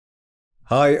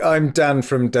Hi, I'm Dan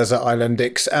from Desert Island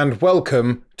Dicks, and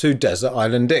welcome to Desert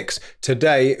Island Dicks.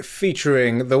 Today,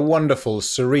 featuring the wonderful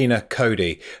Serena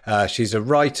Coady. She's a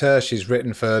writer. She's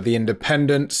written for The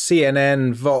Independent,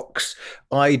 CNN, Vox,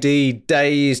 ID,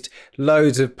 Dazed,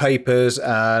 loads of papers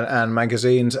and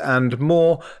magazines and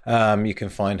more. You can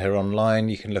find her online.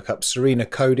 You can look up Serena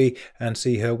Coady and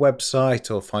see her website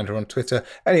or find her on Twitter.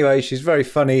 Anyway, she's very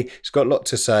funny. She's got a lot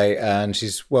to say, and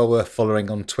she's well worth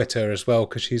following on Twitter as well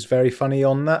because she's very funny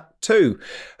on that too.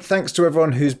 Thanks to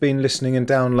everyone who's been listening and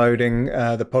downloading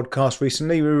the podcast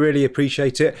recently. We really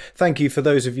appreciate it. Thank you for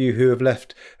those of you who have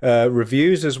left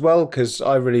reviews as well, because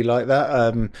I really like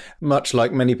that. Much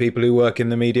like many people who work in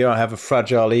the media, I have a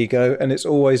fragile ego, and it's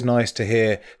always nice to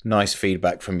hear nice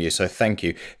feedback from you. So thank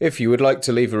you. If you would like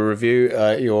to leave a review,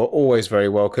 you're always very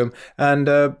welcome. And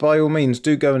by all means,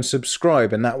 do go and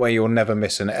subscribe, and that way you'll never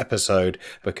miss an episode,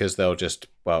 because they'll just...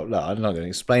 Well, no, I'm not going to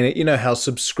explain it. You know how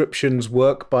subscriptions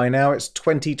work by now. It's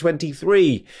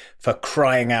 2023, for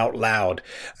crying out loud.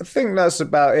 I think that's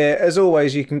about it. As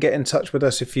always, you can get in touch with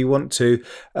us if you want to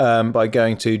by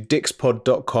going to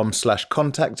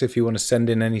dixpod.com/contact if you want to send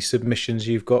in any submissions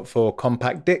you've got for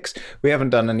Compact Dicks. We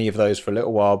haven't done any of those for a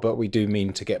little while, but we do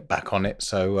mean to get back on it.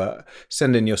 So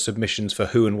send in your submissions for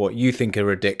who and what you think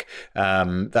are a dick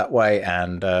that way,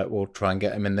 and we'll try and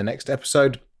get them in the next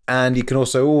episode. And you can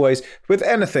also always, with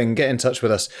anything, get in touch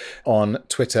with us on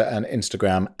Twitter and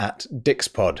Instagram at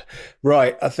DixPod.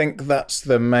 Right, I think that's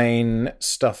the main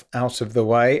stuff out of the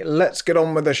way. Let's get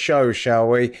on with the show, shall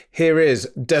we? Here is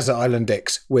Desert Island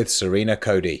Dicks with Serena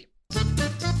Coady.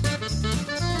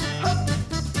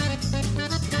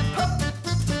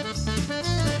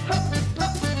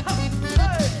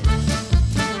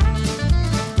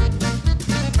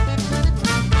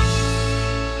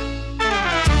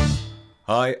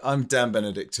 Hi, I'm Dan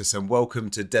Benedictus, and welcome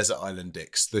to Desert Island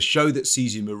Dicks, the show that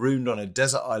sees you marooned on a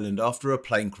desert island after a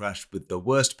plane crash with the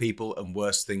worst people and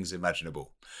worst things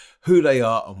imaginable. Who they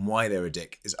are and why they're a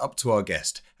dick is up to our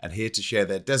guest, and here to share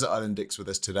their Desert Island Dicks with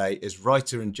us today is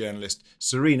writer and journalist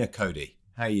Serena Coady.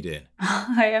 How are you doing?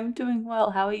 Hi, I'm doing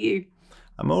well. How are you?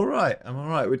 I'm all right.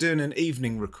 We're doing an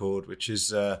evening record, which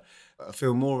is... I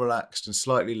feel more relaxed and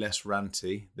slightly less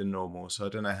ranty than normal, so I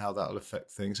don't know how that'll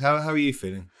affect things. How are you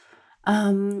feeling?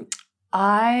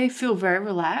 I feel very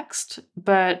relaxed,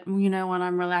 but you know, when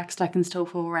I'm relaxed, I can still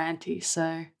feel ranty.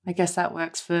 So I guess that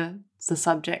works for the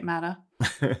subject matter.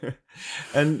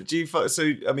 And do you find,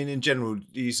 so, I mean, in general, are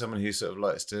you someone who sort of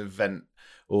likes to vent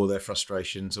all their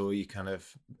frustrations, or are you kind of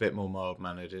a bit more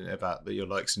mild-mannered about your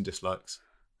likes and dislikes?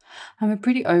 I'm a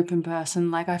pretty open person.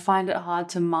 Like, I find it hard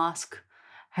to mask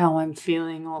how I'm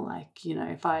feeling, or like, you know,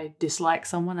 if I dislike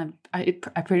someone, I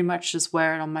pretty much just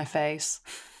wear it on my face.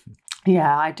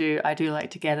 Yeah, I do like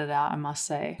to get it out, I must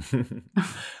say.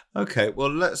 Okay,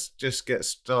 well, let's just get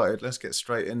started. Let's get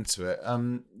straight into it.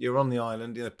 You're on the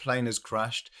island, the plane has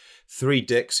crashed. 3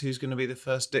 dicks. Who's going to be the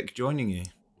first dick joining you?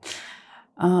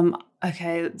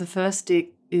 Okay, the first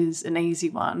dick is an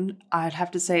easy one. I'd have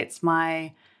to say it's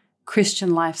my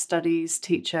Christian life studies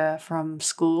teacher from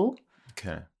school.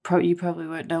 Okay. You probably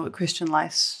won't know what Christian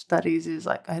life studies is.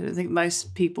 Like, I don't think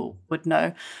most people would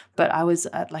know, but I was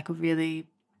at like a really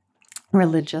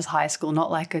religious high school,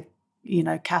 not like a, you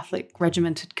know,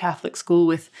 regimented Catholic school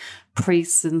with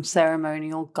priests and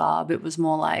ceremonial garb. It was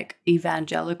more like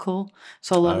evangelical.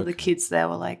 So a lot of the kids there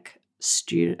were like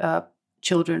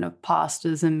children of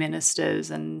pastors and ministers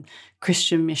and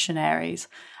Christian missionaries.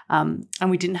 And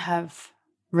we didn't have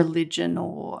religion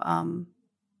or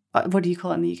what do you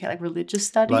call it in the UK? Like religious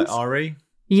studies? Like RE?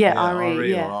 Yeah, RE. RE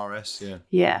yeah. or RS, yeah.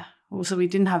 Yeah. Well, so we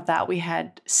didn't have that. We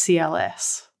had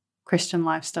CLS. Christian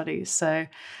life studies. So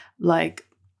like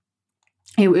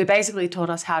it basically taught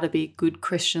us how to be good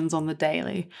Christians on the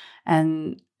daily.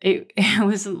 And it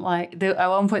wasn't like, at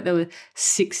one point there were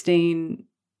 16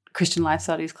 Christian life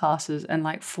studies classes and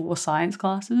like 4 science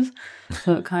classes.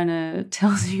 So it kind of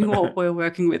tells you what we're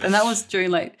working with. And that was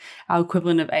during like our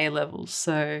equivalent of A levels.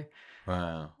 So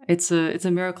wow, it's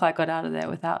a miracle I got out of there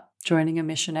without joining a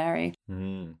missionary.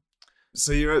 Mm.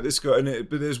 So you're at this school,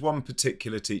 but there's one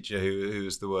particular teacher who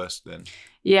was the worst then?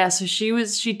 Yeah, so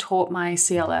she taught my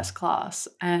CLS class,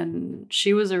 and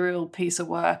she was a real piece of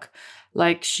work.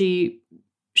 Like she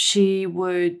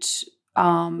would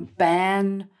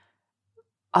ban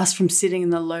us from sitting in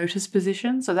the lotus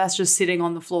position. So that's just sitting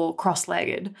on the floor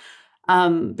cross-legged,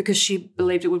 because she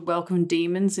believed it would welcome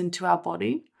demons into our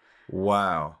body.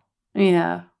 Wow.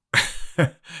 Yeah.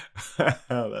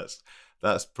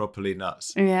 That's properly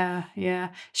nuts. Yeah.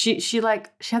 She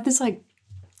had this like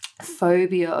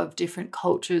phobia of different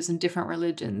cultures and different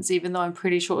religions, even though I'm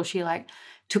pretty sure she like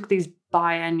took these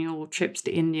biannual trips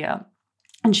to India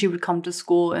And she would come to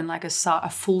school in like a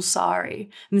full sari.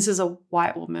 And this is a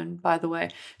white woman, by the way.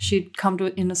 She'd come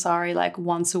in a sari like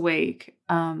once a week.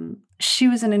 She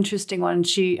was an interesting one.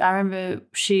 I remember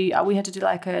we had to do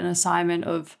like an assignment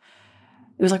of,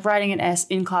 it was like writing an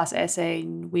in-class essay,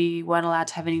 and we weren't allowed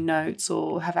to have any notes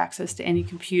or have access to any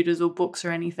computers or books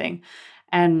or anything.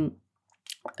 And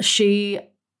she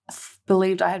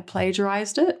believed I had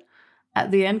plagiarized it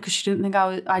at the end because she didn't think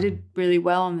I did really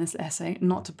well on this essay,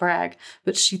 not to brag,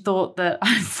 but she thought that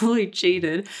I fully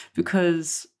cheated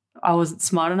because I wasn't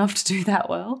smart enough to do that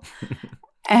well.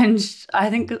 And I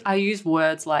think I used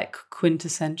words like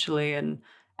quintessentially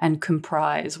and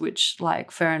comprise, which, like,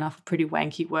 fair enough, are pretty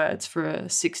wanky words for a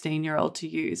 16-year-old to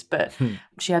use. But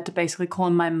she had to basically call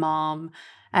in my mom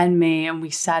and me, and we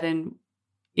sat in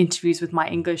interviews with my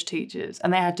English teachers,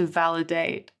 and they had to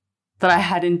validate that I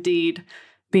had indeed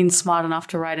been smart enough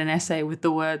to write an essay with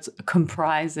the words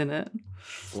comprise in it.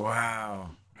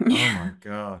 Wow. Oh my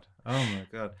God. Oh my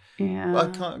God. Yeah. Well,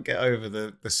 I can't get over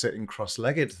the sitting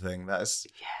cross-legged thing.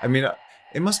 I mean,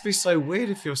 it must be so weird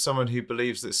if you're someone who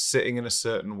believes that sitting in a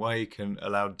certain way can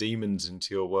allow demons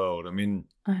into your world. I mean,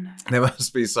 I know. There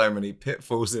must be so many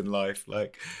pitfalls in life,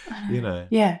 like, you know.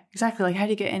 Yeah, exactly. Like, how do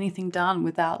you get anything done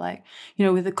without, like, you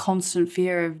know, with a constant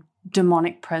fear of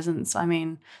demonic presence? I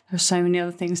mean, there's so many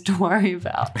other things to worry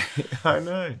about. I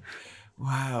know.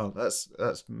 Wow, that's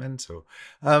mental.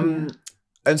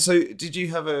 And so, did you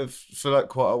have for like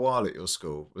quite a while at your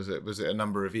school? Was it a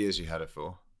number of years you had it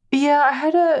for? Yeah, I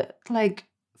had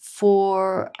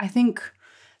for, I think,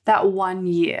 that 1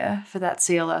 year for that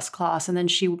CLS class, and then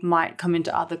she might come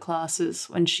into other classes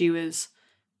when she was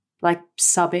like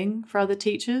subbing for other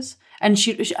teachers. And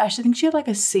I think she had like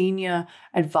a senior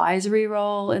advisory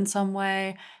role in some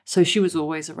way. So she was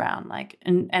always around, like,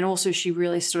 and also she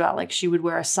really stood out. Like, she would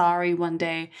wear a sari one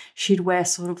day, she'd wear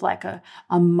sort of like a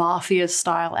mafia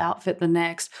style outfit the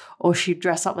next, or she'd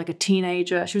dress up like a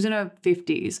teenager. She was in her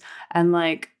 50s, and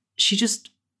like,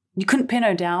 you couldn't pin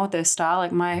her down with her style.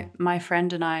 Like, my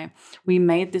friend and I, we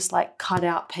made this like cut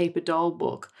out paper doll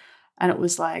book. And it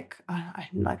was like, I'm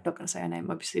not going to say her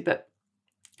name, obviously, but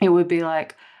it would be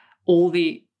like all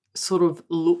the sort of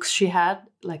looks she had.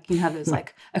 Like, you know, there's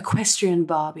like equestrian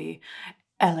Barbie,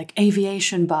 like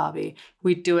aviation Barbie.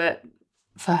 We'd do it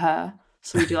for her.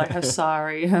 So we'd do like her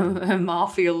sari, her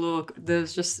mafia look.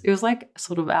 It was like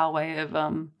sort of our way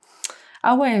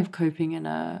of coping in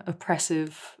a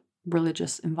oppressive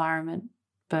religious environment.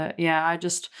 But yeah,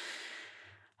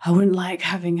 I wouldn't like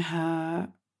having her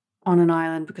on an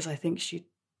island, because I think she'd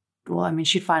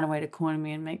find a way to corner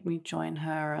me and make me join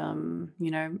her,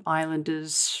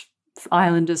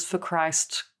 Islanders for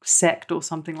Christ sect or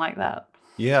something like that.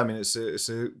 Yeah, I mean, it's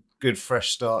a good fresh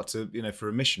start to, for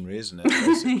a missionary, isn't it?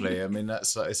 Basically, I mean,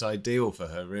 it's ideal for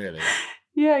her, really.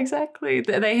 Yeah, exactly.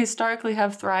 They historically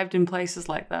have thrived in places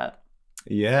like that.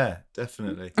 Yeah,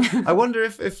 definitely. I wonder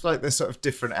if like there's sort of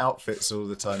different outfits all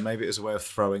the time. Maybe it's a way of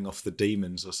throwing off the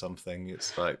demons or something.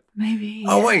 It's like, maybe.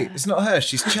 Oh wait, it's not her.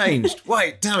 She's changed.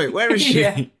 Wait, damn it, where is she?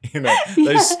 Yeah.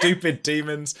 Those stupid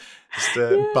demons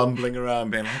just bumbling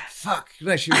around, being like, "Fuck!"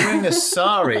 She was wearing a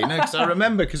sari. Because I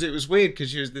remember, because it was weird,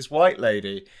 because she was this white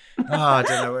lady. I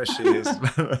don't know where she is.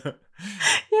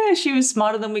 Yeah, she was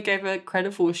smarter than we gave her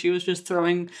credit for. She was just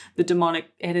throwing the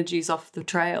demonic energies off the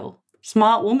trail.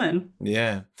 Smart woman.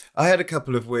 Yeah. I had a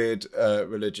couple of weird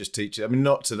religious teachers. I mean,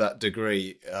 not to that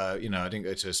degree. I didn't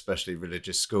go to a especially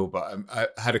religious school, but I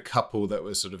had a couple that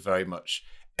were sort of very much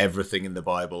everything in the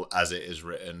Bible as it is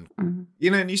written.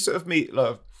 Mm-hmm. And you sort of meet a lot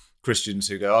of Christians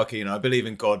who go, okay, I believe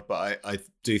in God, but I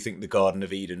do think the Garden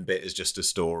of Eden bit is just a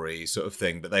story sort of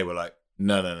thing. But they were like,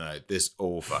 no, this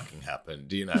all fucking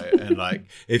happened, And like,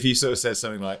 if you sort of said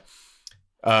something like,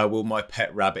 will my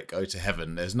pet rabbit go to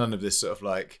heaven? There's none of this sort of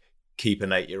like, keep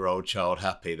an 8-year-old child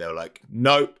happy. They were like,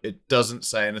 nope, it doesn't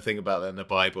say anything about that in the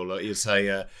Bible. Like, you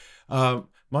say,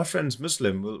 my friend's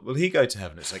Muslim, will he go to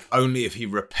heaven? It's like, only if he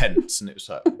repents. And it was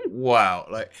like, wow,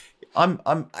 like, I'm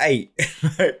 8.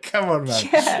 Come on,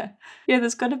 man. Yeah,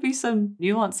 there's got to be some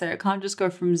nuance there. It can't just go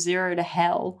from 0 to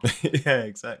hell. Yeah,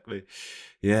 exactly.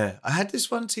 Yeah. I had this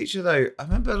one teacher, though. I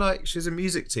remember, like, she was a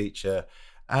music teacher,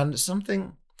 and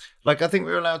something... Like, I think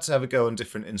we were allowed to have a go on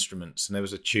different instruments, and there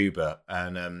was a tuba,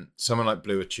 and someone like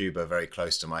blew a tuba very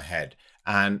close to my head.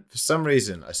 And for some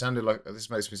reason, I sounded like,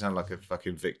 this makes me sound like a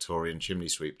fucking Victorian chimney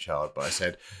sweep child, but I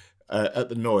said, at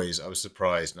the noise, I was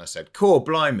surprised, and I said, "Core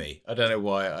blimey." I don't know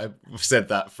why I said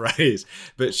that phrase,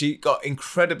 but she got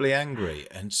incredibly angry,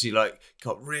 and she like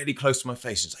got really close to my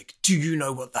face, and was like, "Do you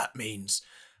know what that means?"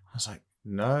 I was like,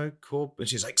 "No, core," and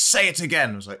she's like, "Say it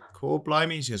again." I was like, "Core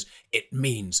blimey?" She goes, "It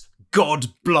means God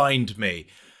blind me."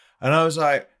 And I was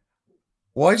like,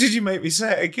 Why did you make me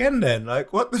say it again then?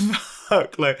 Like, what the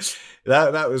fuck? Like,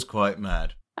 that was quite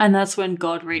mad. And that's when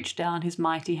God reached down his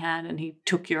mighty hand and he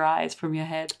took your eyes from your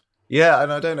head. Yeah,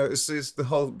 and I don't know. It's the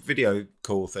whole video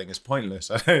call thing is pointless.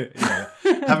 I don't,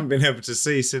 haven't been able to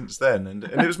see since then, and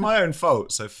it was my own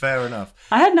fault. So fair enough.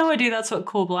 I had no idea that's what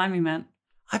call blimey meant.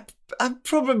 I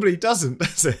probably doesn't,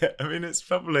 does it? I mean,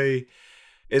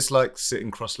 it's like sitting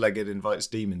cross-legged invites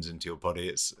demons into your body.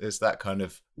 It's that kind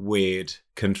of weird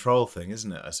control thing,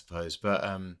 isn't it? I suppose. But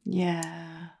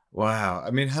yeah. Wow.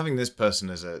 I mean, having this person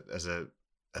as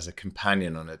a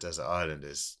companion on a desert island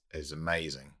is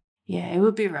amazing. Yeah, it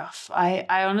would be rough. I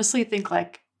honestly think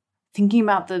like thinking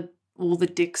about all the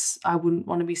dicks I wouldn't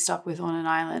want to be stuck with on an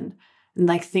island, and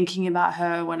like thinking about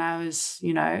her when I was,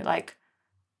 like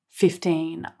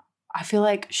 15, I feel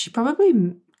like she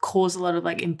probably caused a lot of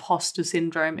like imposter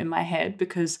syndrome in my head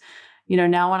because,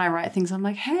 now when I write things, I'm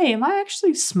like, hey, am I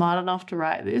actually smart enough to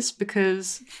write this?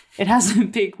 Because it has a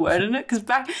big word in it. Because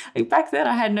back then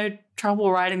I had no trouble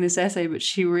writing this essay, but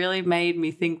she really made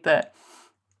me think that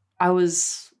I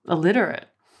was illiterate.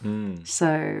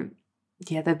 So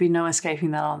yeah, there'd be no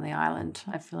escaping that on the island.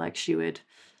 I feel like it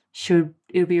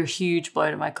would be a huge blow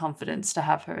to my confidence to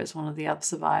have her as one of the other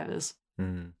survivors.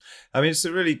 I mean, it's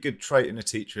a really good trait in a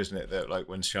teacher, isn't it? That like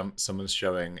when someone's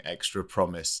showing extra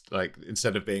promise, like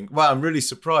instead of being, wow, I'm really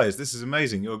surprised. This is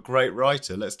amazing. You're a great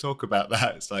writer. Let's talk about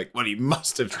that. It's like, well, you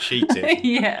must have cheated.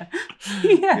 Yeah.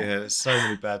 There's so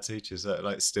many bad teachers that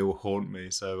like still haunt me.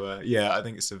 So yeah, I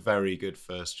think it's a very good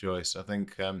first choice. I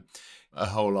think a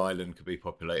whole island could be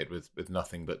populated with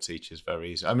nothing but teachers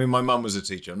very easy. I mean, my mum was a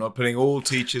teacher. I'm not putting all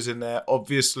teachers in there,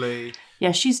 obviously.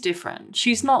 Yeah, she's different.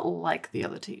 She's not like the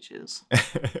other teachers.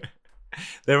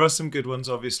 There are some good ones,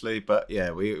 obviously, but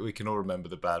yeah, we can all remember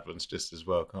the bad ones just as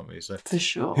well, can't we? So for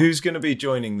sure. Who's going to be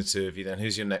joining the two of you then?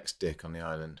 Who's your next dick on the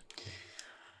island?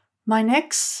 My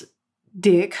next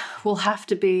dick will have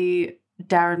to be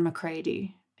Darren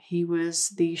McCready. He was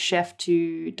the chef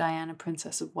to Diana,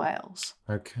 Princess of Wales.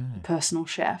 Okay. Personal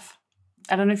chef.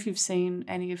 I don't know if you've seen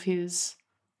any of his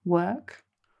work.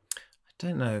 I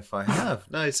don't know if I have.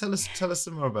 No, tell us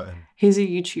some more about him. He's a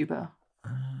YouTuber.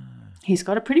 He's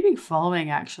got a pretty big following,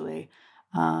 actually,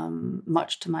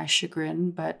 much to my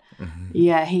chagrin. But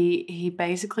yeah, he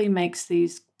basically makes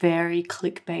these very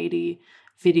clickbaity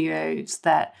videos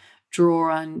that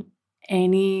draw on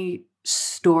any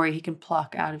story he can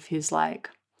pluck out of his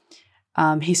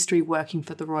history working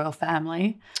for the royal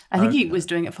family. I think he was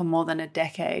doing it for more than a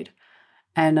decade.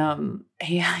 And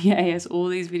he has all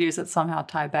these videos that somehow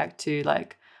tie back to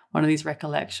like one of these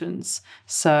recollections.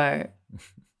 So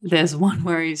there's one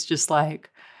where he's just like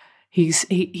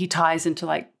he ties into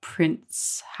like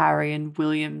Prince Harry and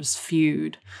William's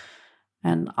feud.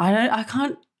 And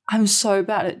I'm so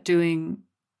bad at doing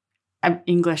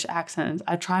English accents.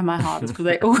 I try my hardest because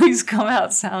they always come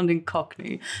out sounding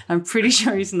Cockney. I'm pretty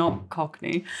sure he's not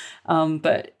Cockney.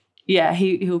 But yeah,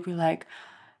 he'll be like,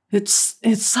 it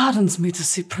saddens me to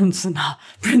see Prince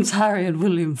Harry and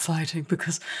William fighting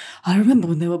because I remember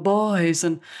when they were boys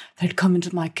and they'd come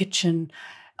into my kitchen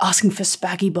asking for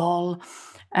spaggy ball.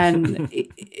 And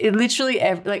it literally,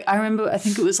 I remember, I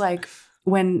think it was like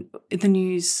when the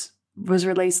news was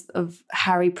released of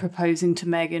Harry proposing to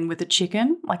Meghan with a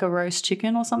chicken, like a roast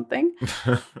chicken or something.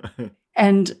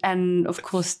 and of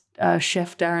course,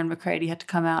 Chef Darren McCready had to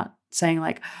come out saying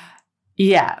like,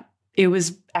 yeah, it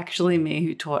was actually me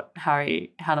who taught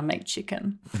Harry how to make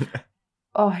chicken.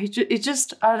 I don't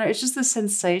know, it's just the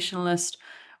sensationalist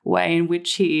way in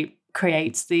which he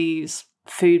creates these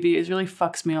food videos really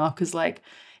fucks me off because like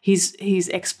he's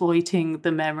exploiting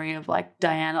the memory of like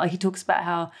Diana. Like he talks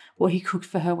about what he cooked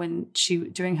for her when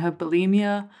during her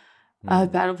bulimia,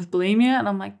 battle with bulimia, and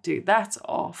I'm like, dude, that's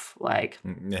off. Like,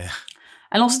 yeah.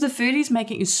 And also the food he's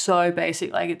making is so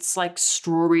basic. Like it's like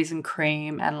strawberries and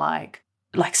cream and like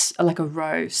a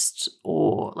roast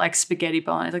or like spaghetti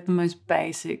bolognese, like the most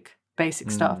basic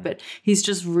stuff. But he's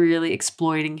just really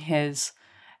exploiting his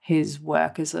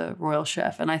work as a royal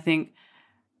chef, and I think.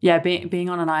 Yeah, being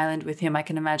on an island with him, I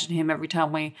can imagine him every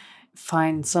time we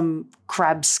find some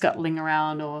crab scuttling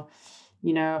around or,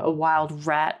 a wild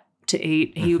rat to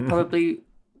eat, he would probably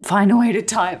find a way to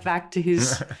tie it back to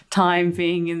his time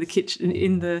being in the kitchen,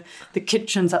 in the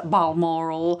kitchens at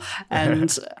Balmoral,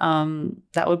 and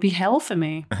that would be hell for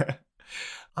me.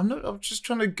 I'm just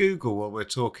trying to Google while we're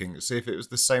talking, see if it was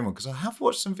the same one, because I have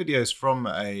watched some videos from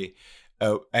a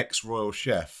ex-royal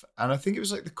chef, and I think it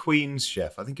was like the Queen's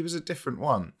chef. I think it was a different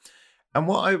one. And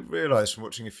what I realised from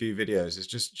watching a few videos is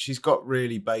just she's got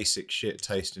really basic shit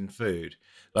taste in food.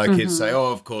 Like it'd say,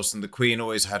 oh, of course, and the Queen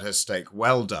always had her steak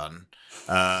well done.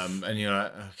 And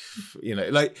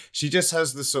like she just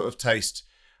has the sort of taste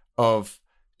of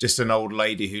just an old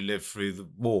lady who lived through the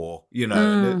war,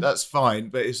 and that's fine.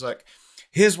 But it's like,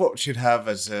 here's what she'd have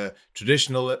as a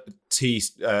traditional tea,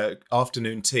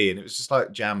 afternoon tea, and it was just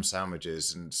like jam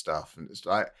sandwiches and stuff, and it's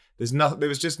like there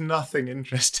was just nothing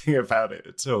interesting about it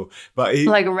at all. But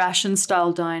like a ration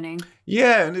style dining.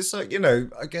 Yeah, and it's like,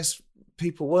 I guess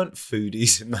people weren't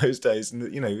foodies in those days, and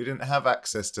we didn't have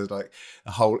access to like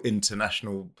a whole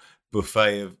international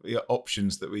buffet of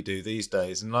options that we do these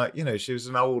days. And like, she was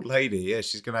an old lady. Yeah,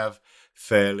 she's gonna have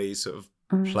fairly sort of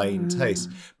plain taste.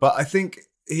 But I think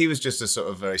he was just a sort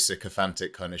of very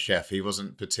sycophantic kind of chef. He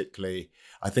wasn't particularly.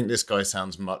 I think this guy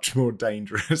sounds much more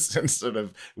dangerous and sort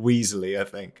of weaselly, I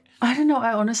think. I don't know.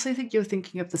 I honestly think you're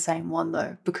thinking of the same one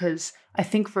though, because I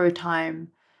think for a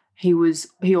time he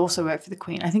also worked for the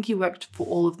Queen. I think he worked for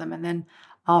all of them, and then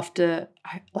after,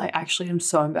 actually, I'm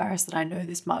so embarrassed that I know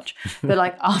this much, but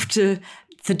like after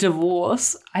the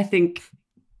divorce, I think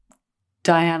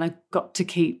Diana got to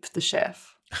keep the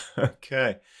chef.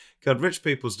 Okay. God, rich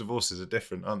people's divorces are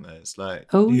different, aren't they? It's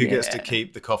like, who gets to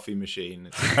keep the coffee machine?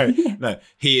 It's like, no,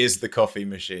 he is the coffee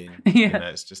machine. Yeah.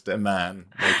 It's just a man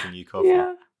making you coffee.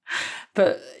 Yeah.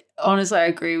 But honestly, I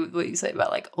agree with what you say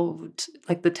about like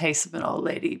the taste of an old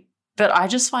lady. But I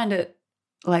just find it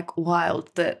like wild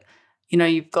that,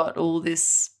 you've got all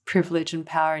this privilege and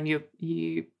power, and you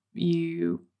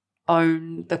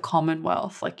own the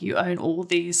Commonwealth. Like you own all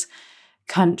these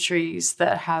countries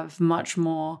that have much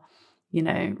more,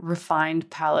 refined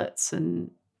palates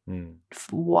and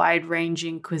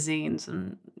wide-ranging cuisines.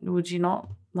 And would you not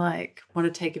like want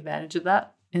to take advantage of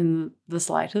that in the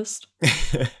slightest?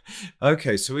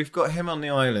 Okay, so we've got him on the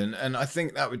island, and I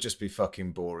think that would just be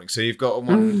fucking boring. So you've got on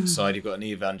one side, you've got an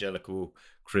evangelical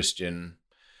Christian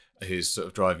who's sort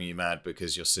of driving you mad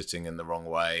because you're sitting in the wrong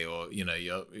way, or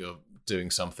you're doing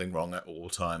something wrong at all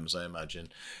times, I imagine.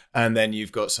 And then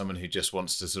you've got someone who just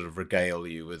wants to sort of regale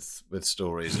you with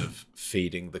stories of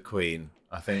feeding the Queen.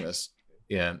 I think that's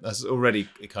already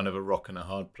kind of a rock and a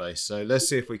hard place. So let's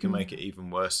see if we can make it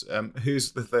even worse.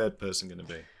 Who's the third person going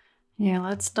to be? Yeah,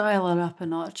 let's dial it up a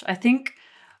notch. I think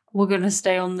we're going to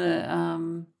stay on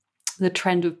the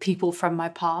trend of people from my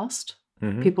past.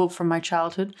 People from my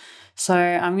childhood. So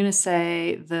I'm going to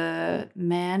say the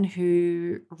man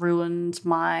who ruined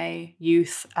my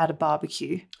youth at a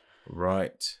barbecue.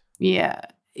 Right. Yeah.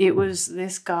 It was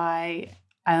this guy.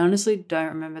 I honestly don't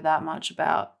remember that much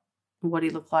about what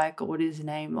he looked like or what his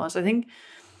name was. I think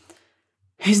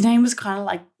his name was kind of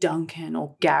like Duncan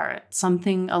or Garrett,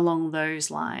 something along those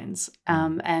lines.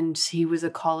 And he was a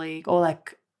colleague or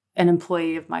like an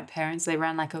employee of my parents. They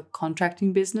ran like a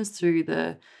contracting business through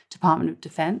the Department of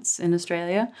Defense in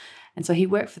Australia. And so he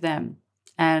worked for them,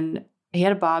 and he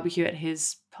had a barbecue at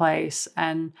his place.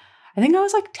 And I think I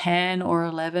was like 10 or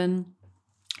 11.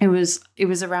 It was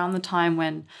around the time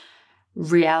when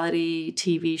reality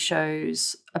TV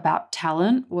shows about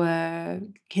talent were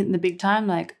hitting the big time.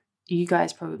 Like you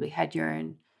guys probably had your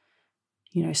own,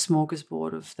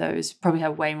 smorgasbord of those. Probably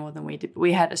had way more than we did. But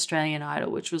we had Australian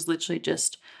Idol, which was literally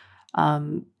just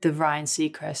the Ryan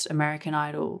Seacrest American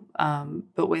Idol,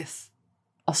 but with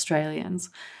Australians.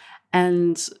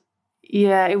 And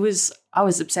yeah, I was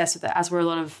obsessed with it, as were a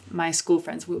lot of my school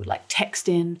friends. We would like text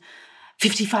in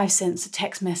 55 cents a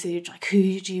text message, like,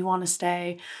 who do you want to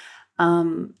stay?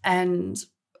 And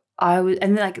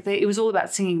it was all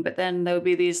about singing, but then there would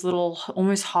be these little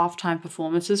almost halftime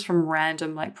performances from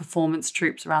random like performance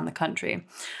troupes around the country.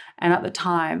 And at the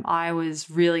time I was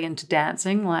really into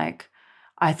dancing. Like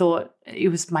I thought it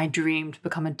was my dream to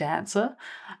become a dancer.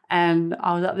 And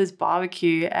I was at this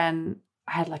barbecue, and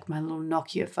I had like my little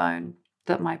Nokia phone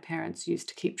that my parents used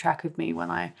to keep track of me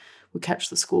when I would catch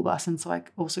the school bus. And so I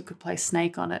also could play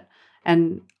Snake on it.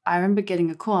 And I remember getting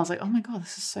a call. I was like, oh my God,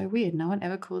 this is so weird. No one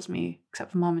ever calls me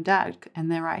except for mom and dad.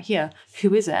 And they're right here.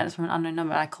 Who is it? And it's from an unknown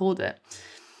number. And I called it.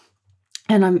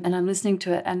 And I'm listening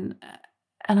to it, and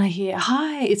I hear,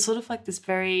 hi. It's sort of like this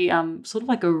very, sort of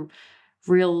like a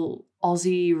real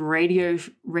Aussie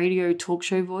radio talk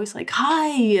show voice. Like,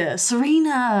 hi,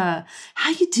 Serena. How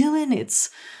you doing?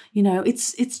 It's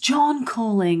John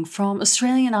calling from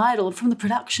Australian Idol, from the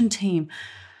production team.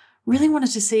 Really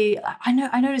wanted to see,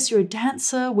 I noticed you're a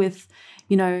dancer with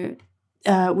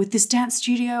this dance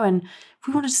studio, and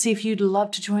we wanted to see if you'd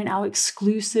love to join our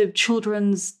exclusive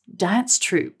children's dance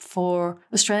troupe for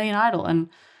Australian Idol. And,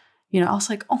 I was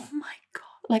like, oh my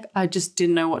God, like I just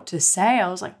didn't know what to say. I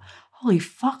was like, holy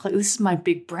fuck, like this is my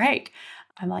big break.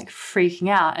 I'm like freaking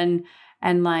out.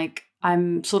 And like,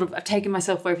 I've taken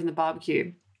myself away from the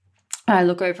barbecue. And I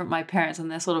look over at my parents and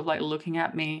they're sort of like looking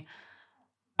at me,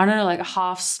 I don't know, like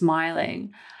half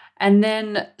smiling. And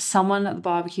then someone at the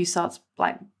barbecue starts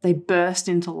like, they burst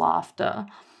into laughter.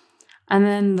 And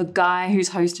then the guy who's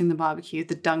hosting the barbecue,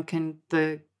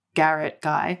 the Garrett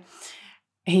guy,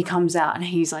 he comes out and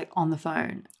he's like on the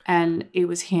phone and it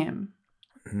was him.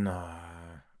 No.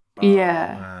 Oh,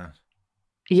 Yeah. man.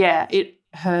 Yeah, it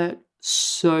hurt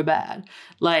so bad.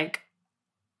 Like,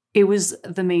 it was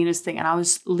the meanest thing. And I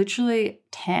was literally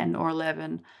 10 or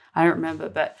 11. I don't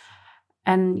remember.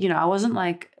 And, you know, I wasn't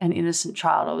like an innocent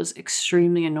child. I was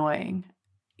extremely annoying.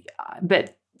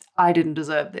 But I didn't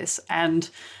deserve this. And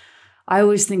I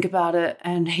always think about it.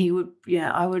 And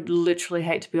I would literally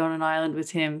hate to be on an island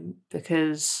with him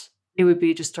because it would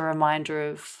be just a reminder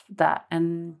of that.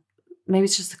 And maybe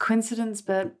it's just a coincidence,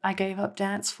 but I gave up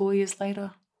dance 4 years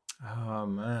later. Oh,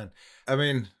 man. I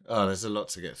mean, there's a lot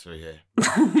to get through here.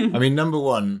 I mean, number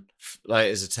one,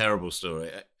 like, it's a terrible story.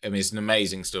 I mean, it's an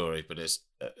amazing story, but it's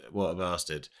what a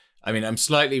bastard. I mean, I'm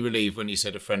slightly relieved when you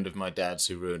said a friend of my dad's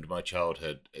who ruined my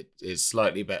childhood. It's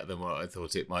slightly better than what I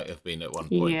thought it might have been at one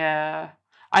point. Yeah.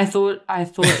 I thought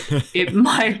it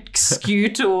might skew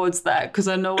towards that because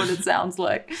I know what it sounds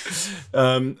like.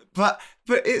 But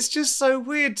it's just so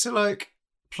weird to like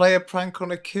play a prank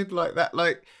on a kid like that.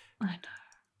 Like, I know.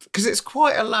 Because it's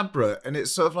quite elaborate, and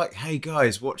it's sort of like, hey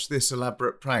guys, watch this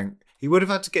elaborate prank. He would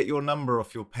have had to get your number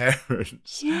off your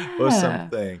parents or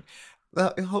something.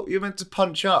 You're meant to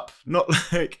punch up, not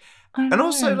like. And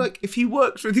also, like, if he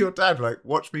works with your dad, like,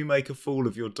 watch me make a fool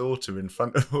of your daughter in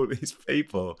front of all these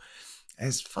people.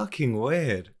 It's fucking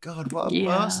weird. God, what a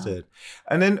bastard.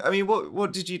 And then, I mean,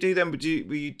 what did you do then?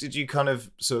 Did you kind of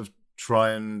sort of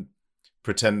try and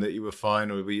pretend that you were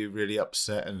fine, or were you really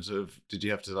upset and sort of did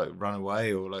you have to like run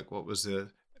away, or like what was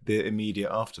the immediate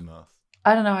aftermath?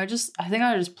 I don't know. I think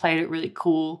I just played it really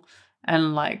cool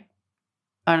and like,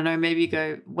 I don't know, maybe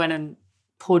went and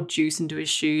poured juice into his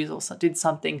shoes or did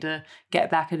something to get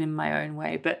back at him my own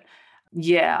way. But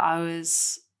yeah, I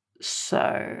was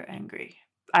so angry.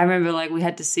 I remember like we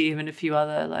had to see him in a few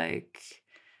other like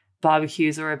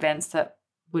barbecues or events that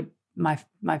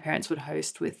my parents would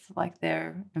host with like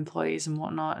their employees and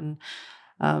whatnot. And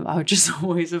I would just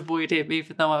always avoid him,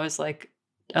 even though I was like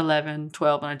 11,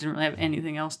 12 and I didn't really have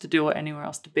anything else to do or anywhere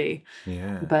else to be.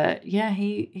 Yeah. But yeah,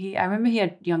 I remember he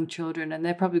had young children and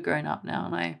they're probably grown up now,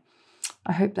 and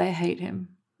I hope they hate him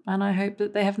and I hope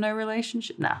that they have no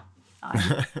relationship. Nah,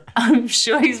 I'm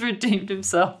sure he's redeemed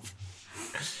himself.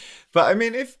 But I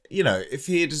mean, if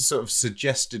he had sort of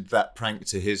suggested that prank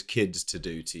to his kids to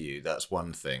do to you, that's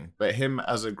one thing. But him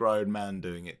as a grown man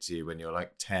doing it to you when you're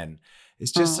like 10,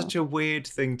 it's just such a weird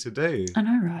thing to do. I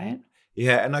know, right?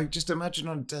 Yeah, and I just imagine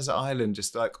on a desert island,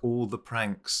 just like all the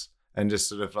pranks and just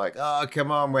sort of like, oh, come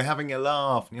on, we're having a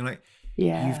laugh. And you're like,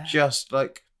 yeah, you've just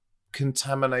like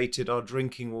contaminated our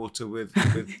drinking water with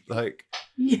like,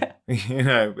 yeah,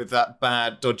 with that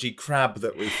bad dodgy crab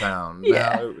that we found.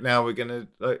 Yeah. Now we're gonna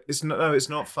like, it's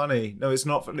not funny. No, it's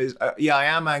not funny. I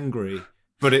am angry,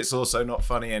 but it's also not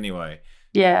funny anyway.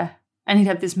 Yeah. And he'd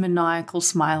have this maniacal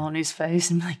smile on his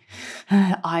face and like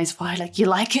eyes wide, like, you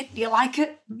like it? You like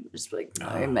it? I'm just like,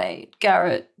 no, mate,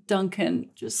 Garrett,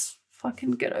 Duncan, just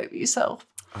fucking get over yourself.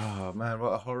 Oh man,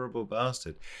 what a horrible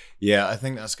bastard. Yeah, I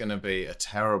think that's going to be a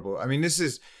terrible. I mean,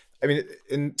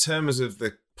 in terms of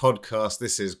the podcast,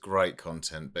 this is great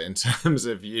content, but in terms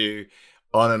of you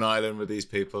on an island with these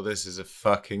people, this is a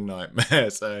fucking nightmare.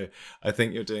 So I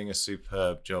think you're doing a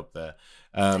superb job there.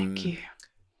 Thank you.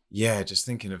 Yeah, just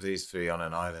thinking of these three on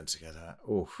an island together.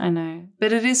 Oof. I know,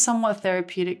 but it is somewhat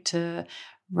therapeutic to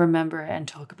remember it and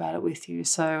talk about it with you.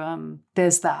 So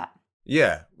there's that.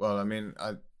 Yeah, well, I mean,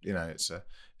 it's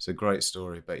a great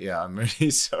story, but yeah, I'm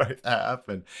really sorry that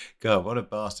happened. God, what a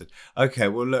bastard. Okay,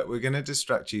 well, look, we're going to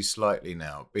distract you slightly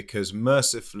now because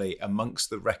mercifully, amongst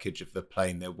the wreckage of the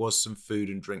plane, there was some food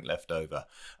and drink left over.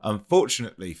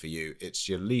 Unfortunately for you, it's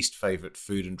your least favourite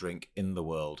food and drink in the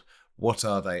world. What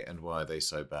are they and why are they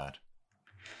so bad?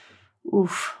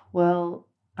 Oof. Well,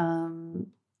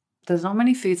 there's not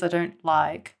many foods I don't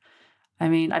like. I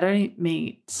mean, I don't eat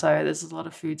meat, so there's a lot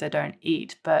of foods I don't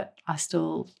eat, but I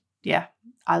still,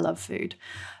 I love food.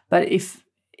 But if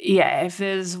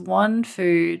there's one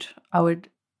food I would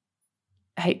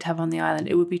hate to have on the island,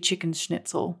 it would be chicken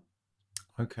schnitzel.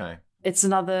 Okay. It's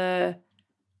another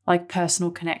like personal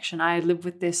connection. I lived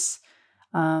with this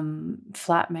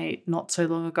flatmate not so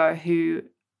long ago who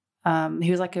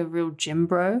he was like a real gym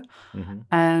bro,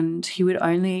 and he would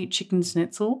only eat chicken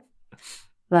schnitzel.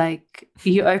 Like,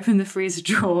 you open the freezer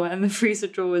drawer and the freezer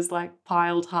drawer was like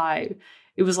piled high.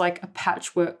 it was like a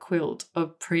patchwork quilt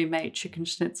of pre-made chicken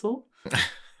schnitzel.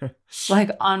 Like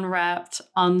unwrapped,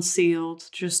 unsealed,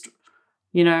 just,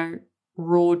 you know,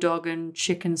 raw dog and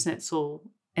chicken schnitzel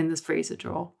in this freezer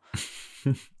drawer.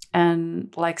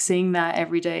 And like seeing that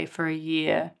every day for a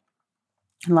year,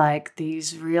 like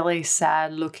these really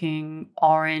sad looking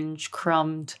orange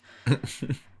crumbed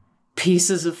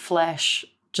pieces of flesh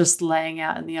just laying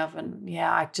out in the oven. Yeah,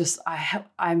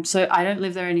 I don't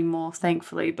live there anymore,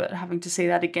 thankfully, but having to see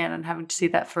that again and having to see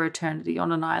that for eternity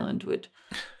on an island would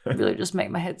really just make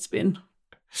my head spin.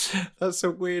 That's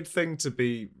a weird thing to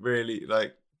be really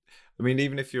like. I mean,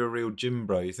 even if you're a real gym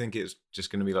bro, you think it's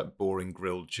just going to be like boring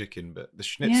grilled chicken, but the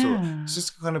schnitzel, it's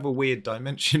just kind of a weird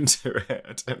dimension to it.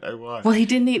 I don't know why. Well, he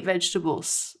didn't eat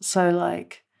vegetables, so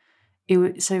like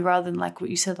so rather than like what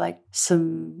you said, like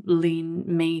some lean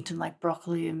meat and like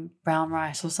broccoli and brown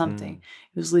rice or something,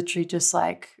 it was literally just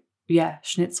like, yeah,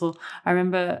 schnitzel. I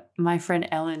remember my friend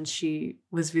Ellen, she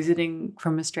was visiting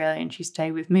from Australia and she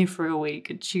stayed with me for a week,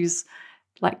 and she's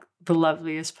like the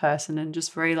loveliest person and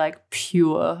just very like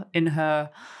pure in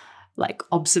her like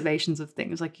observations of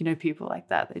things. Like, you know, people like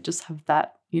that, they just have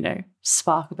that, you know,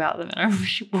 spark about them. And I remember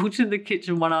she walked in the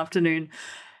kitchen one afternoon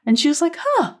and she was like,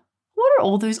 what are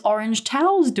all those orange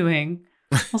towels doing?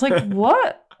 I was like,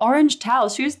 what? Orange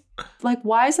towels? She was like,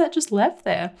 why is that just left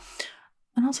there?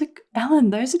 And I was like,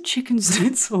 Ellen, those are chicken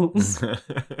schnitzels.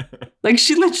 Like,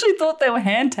 she literally thought they were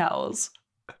hand towels.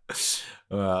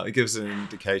 Well, it gives an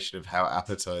indication of how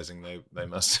appetizing they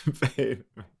must have been.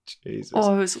 Jesus.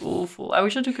 Oh, it was awful. I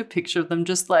wish I took a picture of them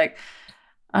just like,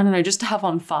 I don't know, just to have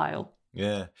on file.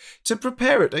 Yeah. To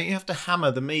prepare it, don't you have to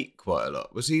hammer the meat quite a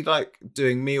lot? Was he like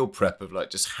doing meal prep of like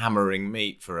just hammering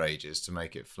meat for ages to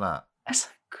make it flat? That's a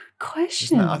good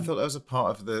question. I thought that was a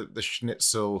part of the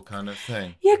schnitzel kind of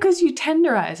thing. Yeah, because you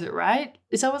tenderize it, right?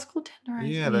 Is that what's called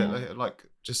tenderizing? Yeah, they like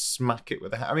just smack it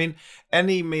with a hammer. I mean,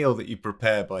 any meal that you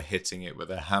prepare by hitting it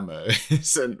with a hammer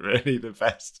isn't really the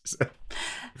best.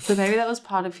 So maybe that was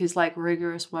part of his like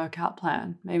rigorous workout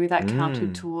plan. Maybe that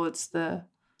counted towards the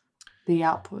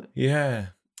output. Yeah.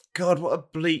 God, what a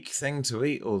bleak thing to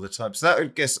eat all the time. So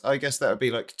I guess that would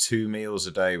be like 2 meals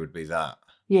a day would be that.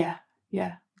 Yeah,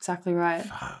 exactly right.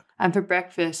 Fuck. And for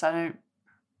breakfast,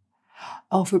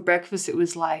 for breakfast it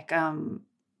was like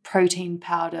protein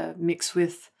powder mixed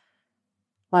with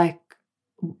like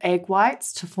egg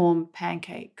whites to form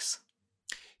pancakes.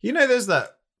 You know, there's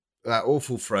that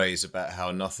awful phrase about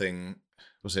how nothing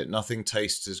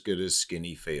tastes as good as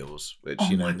skinny feels, which,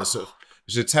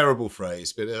 it's a terrible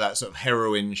phrase, but that sort of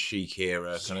heroin chic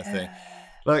era kind of thing.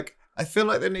 Like, I feel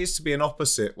like there needs to be an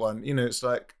opposite one. You know, it's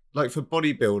like for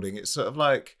bodybuilding, it's sort of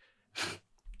like,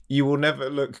 you will never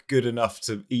look good enough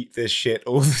to eat this shit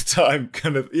all the time,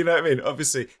 kind of, you know what I mean?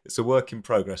 Obviously, it's a work in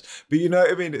progress, but you know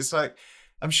what I mean? It's like,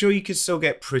 I'm sure you could still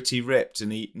get pretty ripped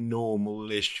and eat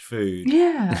normal-ish food.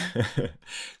 Yeah.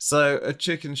 So a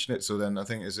chicken schnitzel then, I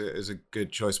think, is a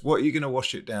good choice. What are you going to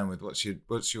wash it down with?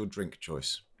 What's your drink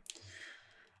choice?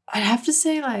 I'd have to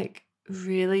say, like,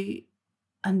 really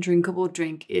undrinkable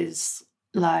drink is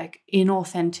like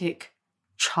inauthentic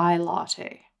chai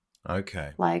latte.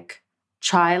 Okay. Like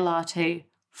chai latte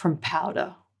from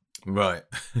powder. Right.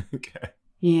 Okay.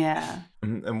 Yeah.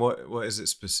 And what is it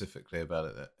specifically about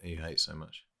it that you hate so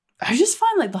much? I just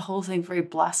find like the whole thing very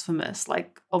blasphemous.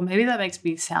 Like, or maybe that makes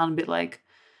me sound a bit like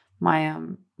my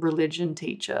religion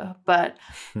teacher. But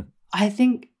I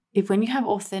think when you have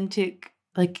authentic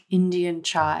like Indian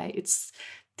chai, it's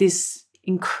this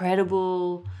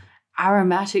incredible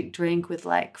aromatic drink with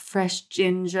like fresh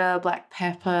ginger, black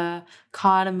pepper,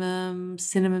 cardamom,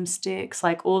 cinnamon sticks,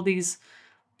 like all these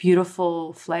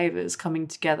beautiful flavors coming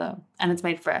together, and it's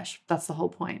made fresh. That's the whole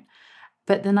point.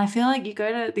 But then I feel like you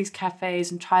go to these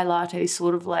cafes and chai latte is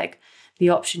sort of like the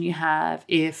option you have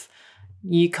if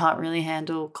you can't really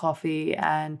handle coffee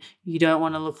and you don't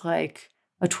want to look like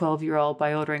a 12-year-old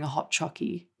by ordering a hot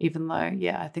chockey, even though,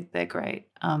 yeah, I think they're great.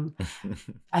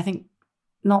 I think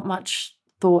not much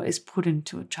thought is put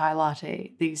into a chai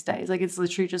latte these days. Like, it's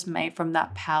literally just made from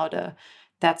that powder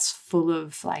that's full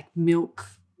of like milk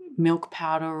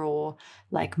powder or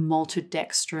like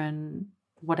maltodextrin,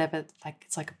 whatever. Like,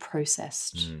 it's like a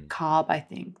processed carb, I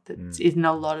think, that's in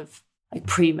a lot of like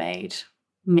pre-made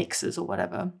mixes or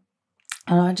whatever.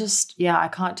 And I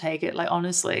can't take it. Like,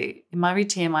 honestly, it might be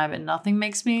TMI, but nothing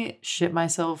makes me shit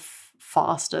myself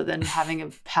faster than having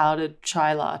a powdered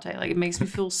chai latte. Like, it makes me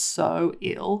feel so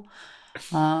ill.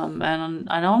 And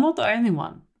I know I'm not the only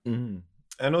one. Mm.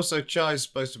 And also, chai is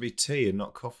supposed to be tea and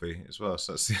not coffee as well.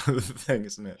 So that's the other thing,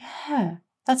 isn't it? Yeah,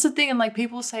 that's the thing. And like,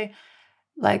 people say,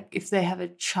 like, if they have a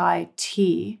chai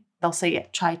tea, they'll say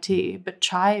chai tea, but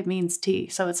chai means tea.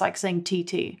 So it's like saying tea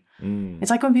tea. Mm.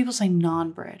 It's like when people say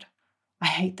naan bread. I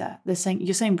hate that.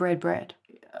 You're saying bread.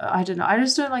 I don't know. I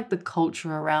just don't like the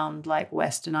culture around like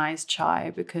westernized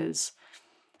chai, because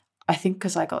I think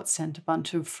because I got sent a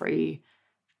bunch of free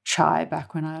chai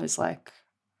back when I was like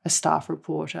a staff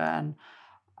reporter, and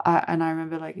I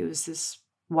remember like it was this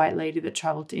white lady that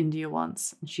traveled to India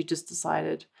once, and she just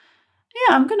decided,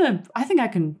 yeah, I think I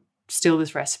can steal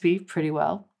this recipe pretty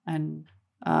well and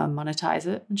monetize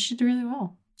it, and she did really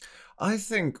well. I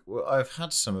think I've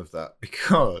had some of that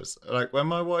because, like, when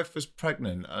my wife was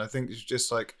pregnant, I think she was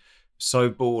just like so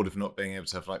bored of not being able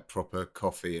to have like proper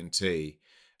coffee and tea.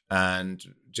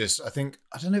 And just, I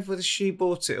don't know if whether she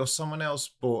bought it or someone else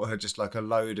bought her just like a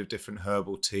load of different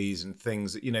herbal teas and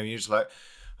things that, you're just like,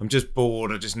 I'm just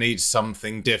bored. I just need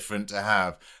something different to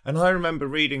have. And I remember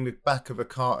reading the back of a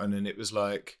carton and it was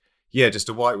like, yeah, just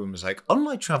a white woman was like, on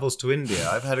my travels to India,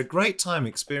 I've had a great time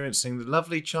experiencing the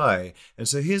lovely chai. And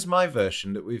so here's my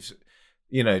version that we've,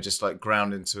 just like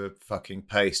ground into a fucking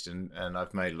paste and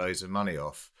I've made loads of money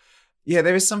off. Yeah,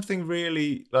 there is something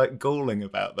really like galling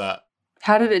about that.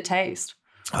 How did it taste?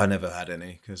 I never had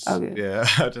any because, yeah,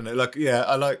 I don't know. Like, yeah,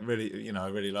 I like really, I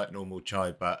really like normal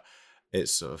chai, but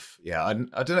it's sort of, yeah, I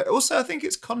don't know. Also, I think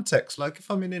it's context. Like if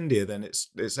I'm in India, then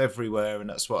it's everywhere. And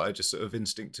that's what I just sort of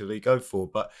instinctively go for.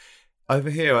 But over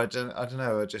here, I don't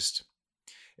know.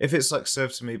 If it's like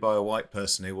served to me by a white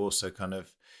person who also kind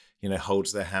of,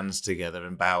 holds their hands together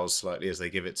and bows slightly as they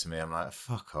give it to me, I'm like,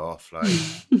 fuck off. Like,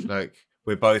 like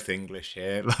we're both English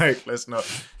here. Like, let's not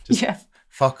just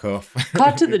fuck off.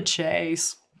 Cut to the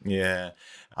chase. Yeah.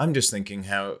 I'm just thinking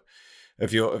how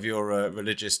of your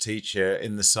religious teacher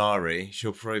in the sari,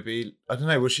 she'll probably be, I don't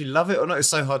know, will she love it or not? It's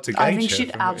so hard to gauge. I think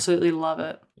she'd absolutely love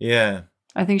it. Yeah.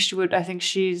 I think she would. I think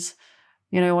she's,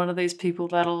 one of these people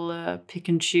that'll pick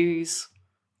and choose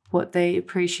what they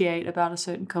appreciate about a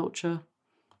certain culture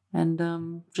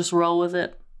and just roll with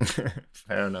it.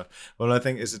 Fair enough. Well, I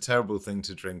think it's a terrible thing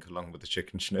to drink along with the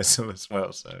chicken schnitzel as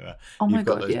well. So, oh my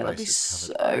god, yeah, that'd be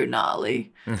so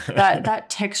gnarly. that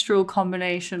textural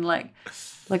combination, like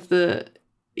the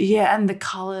and the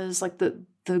colors, like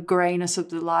the grayness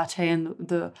of the latte and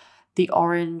the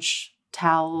orange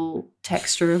towel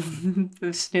texture of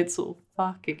the schnitzel.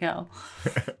 Fucking hell.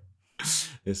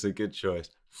 It's a good choice.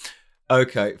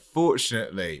 Okay,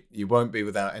 fortunately, you won't be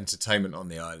without entertainment on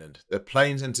the island. The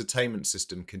plane's entertainment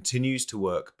system continues to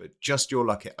work, but just your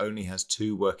luck, it only has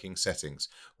 2 working settings.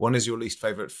 One is your least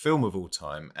favourite film of all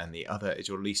time, and the other is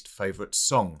your least favourite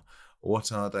song.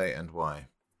 What are they and why?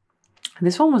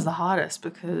 This one was the hardest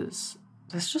because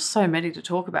there's just so many to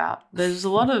talk about. There's a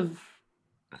lot of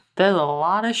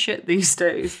shit these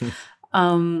days.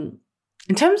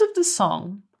 In terms of the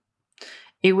song,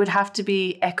 it would have to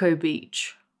be Echo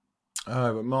Beach.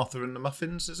 Oh, but Martha and the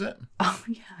Muffins, is it? Oh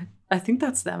yeah, I think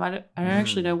that's them. I don't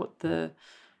actually know who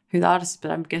the artist is,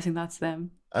 but I'm guessing that's them.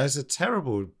 It's a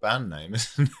terrible band name,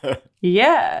 isn't it?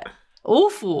 Yeah,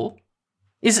 awful.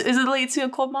 Is the lead singer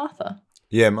called Martha?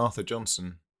 Yeah, Martha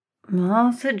Johnson.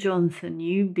 Martha Johnson,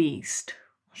 you beast.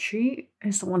 She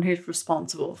is the one who's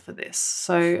responsible for this.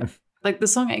 So, like the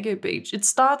song Echo Beach, it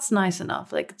starts nice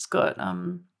enough. Like it's got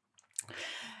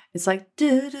it's like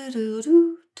do do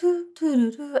do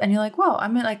do. And you're like, wow, I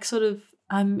mean, like, sort of,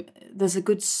 there's a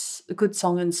good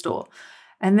song in store,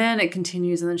 and then it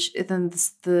continues, and then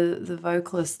the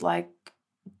vocalist like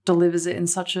delivers it in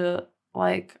such a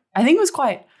like, I think it was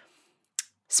quite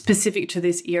specific to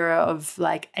this era of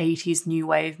like 80s new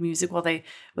wave music, where they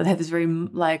have this very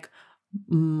like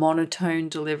monotone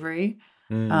delivery,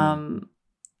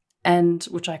 and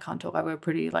which I can't talk. I have a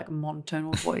pretty like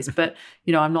monotonal voice, but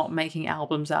I'm not making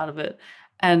albums out of it.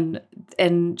 And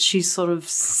she's sort of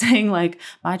saying like,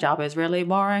 my job is really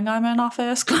boring, I'm in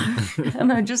office.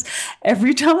 And I just,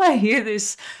 every time I hear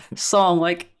this song,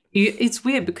 like it's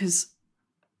weird because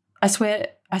I swear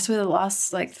the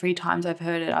last like 3 times I've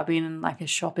heard it, I've been in like a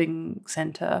shopping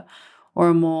center or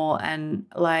a mall, and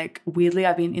like weirdly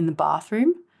I've been in the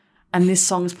bathroom and this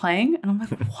song's playing and I'm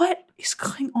like, what is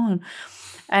going on?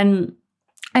 And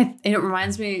it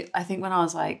reminds me, I think when I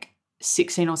was like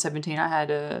 16 or 17, I had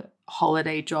a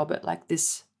holiday job at like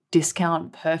this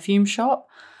discount perfume shop,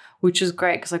 which is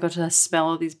great because I got to smell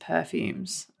all these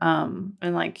perfumes. And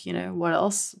like, what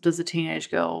else does a teenage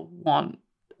girl want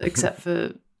except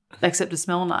to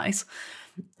smell nice?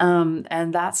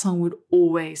 And that song would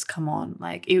always come on.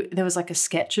 Like there was like a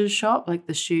Skechers shop, like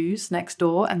the shoes next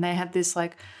door, and they had this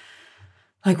like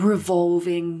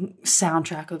revolving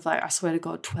soundtrack of like, I swear to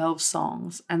God, 12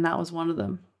 songs, and that was one of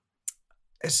them.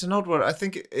 It's an odd one. I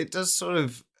think it does sort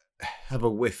of have a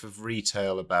whiff of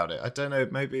retail about it. I don't know.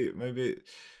 Maybe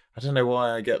I don't know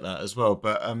why I get that as well,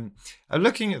 but I'm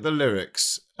looking at the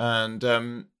lyrics, and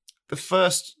the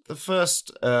first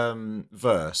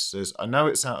verse says, "I know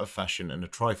it's out of fashion and a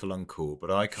trifle uncool, but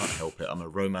I can't help it. I'm a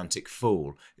romantic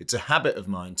fool. It's a habit of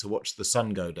mine to watch the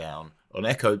sun go down. On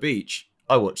Echo Beach,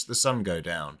 I watch the sun go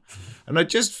down." And I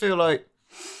just feel like,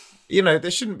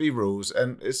 there shouldn't be rules,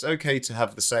 and it's okay to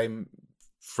have the same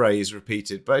phrase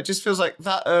repeated, but it just feels like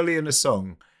that early in a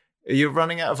song, you're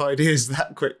running out of ideas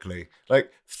that quickly.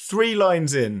 Like 3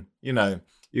 lines in, you're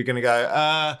going to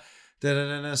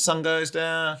go, sun goes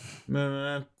down,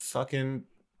 fucking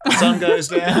sun goes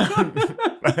down.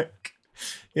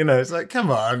 It's like,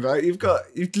 come on, like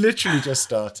you've literally just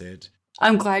started.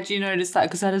 I'm glad you noticed that,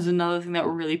 because that is another thing that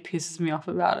really pisses me off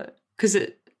about it. Because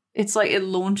it's like it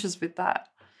launches with that.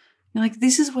 You're like,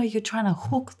 this is where you're trying to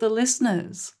hook the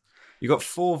listeners. You got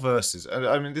 4 verses.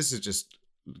 I mean, this is just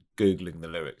Googling the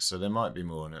lyrics, so there might be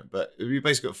more in it. But you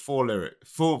basically got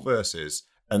 4 verses,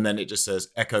 and then it just says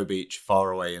Echo Beach,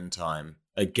 far away in time,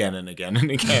 again and again and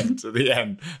again to the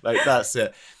end. Like, that's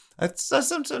it. I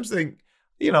sometimes think,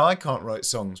 I can't write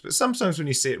songs, but sometimes when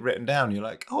you see it written down, you're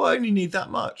like, oh, I only need that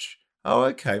much. Oh,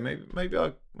 okay, maybe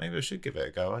I should give it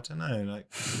a go. I don't know,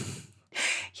 like.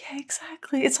 Yeah,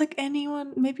 exactly. It's like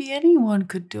maybe anyone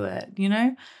could do it,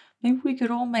 Maybe we could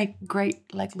all make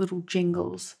great, like, little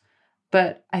jingles.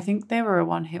 But I think they were a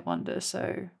one-hit wonder,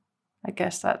 so I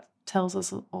guess that tells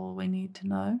us all we need to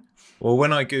know. Well,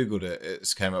 when I Googled it,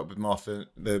 it came up with Martha.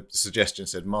 The suggestion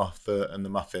said Martha and the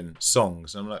Muffin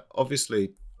songs. And I'm like,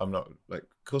 obviously, I'm not, like,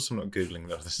 of course I'm not Googling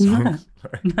the other songs.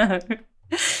 No.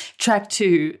 Track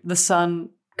 2, the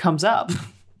sun comes up.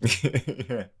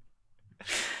 Yeah.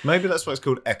 Maybe that's why it's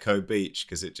called Echo Beach,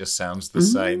 because it just sounds the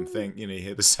same thing. You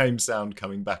hear the same sound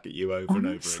coming back at you over and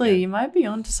over again. You might be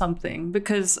onto something,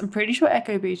 because I'm pretty sure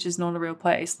Echo Beach is not a real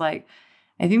place. Like,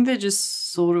 I think they're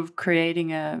just sort of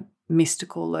creating a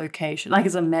mystical location, like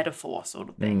as a metaphor sort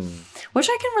of thing, which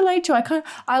I can relate to.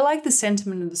 I like the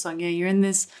sentiment of the song. Yeah, you're in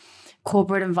this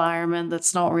corporate environment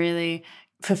that's not really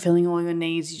fulfilling all your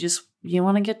needs. You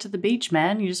want to get to the beach,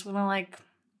 man. You just want to, like,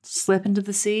 slip into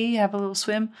the sea, have a little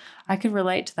swim. I can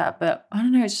relate to that, but I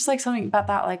don't know. It's just like something about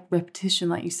that, like, repetition,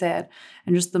 like you said,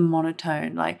 and just the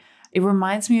monotone. Like, it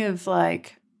reminds me of,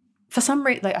 like, for some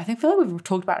reason, like, I feel like we've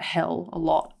talked about hell a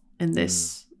lot in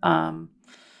this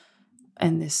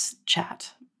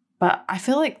chat, but I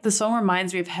feel like the song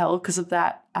reminds me of hell because of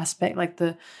that aspect, like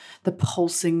the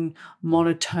pulsing,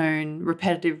 monotone,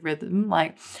 repetitive rhythm.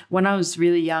 Like, when I was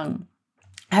really young,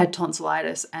 I had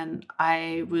tonsillitis and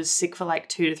I was sick for like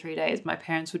 2 to 3 days. My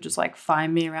parents would just, like,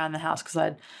 find me around the house because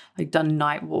I'd, like, done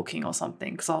night walking or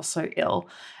something because I was so ill.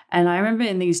 And I remember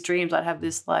in these dreams I'd have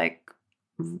this, like,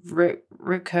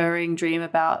 recurring dream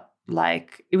about,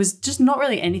 like, it was just not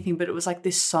really anything, but it was like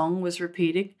this song was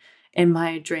repeating in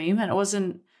my dream, and it was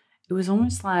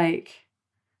almost like,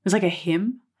 it was like a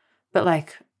hymn, but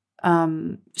like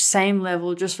same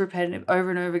level, just repetitive over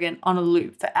and over again on a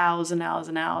loop for hours and hours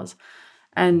and hours.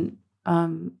 And I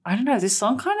don't know, this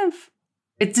song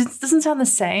it doesn't sound the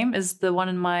same as the one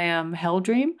in my hell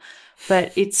dream,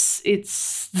 but it's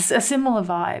a similar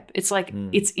vibe. It's like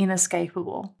it's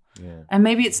inescapable. Yeah. And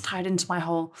maybe it's tied into my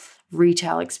whole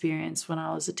retail experience when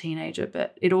I was a teenager,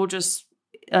 but it all just,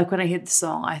 like, when I hear the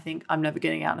song, I think I'm never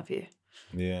getting out of here.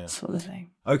 Yeah. Sort of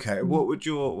thing. Okay, what would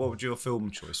your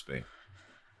film choice be?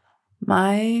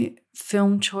 My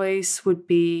film choice would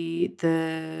be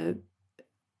the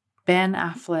Ben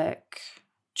Affleck,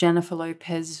 Jennifer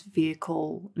Lopez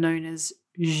vehicle known as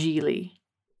Geely.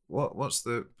 What's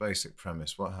the basic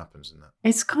premise? What happens in that?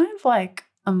 It's kind of like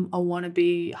a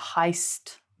wannabe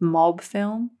heist mob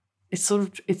film.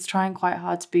 It's trying quite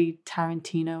hard to be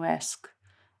Tarantino-esque,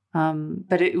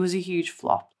 but it was a huge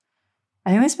flop. I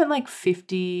think they spent like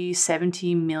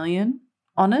 50-70 million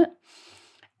on it,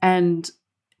 and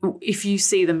if you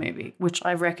see the movie, which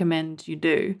I recommend you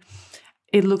do,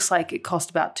 it looks like it cost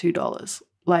about $2.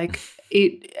 Like,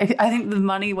 I think the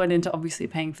money went into obviously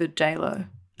paying for J-Lo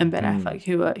and Ben Affleck,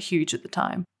 who were huge at the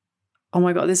time. Oh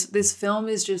my God, this film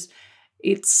is just,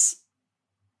 it's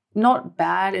not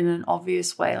bad in an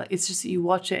obvious way. Like, it's just that you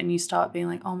watch it and you start being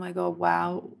like, oh my God,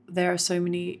 wow, there are so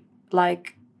many,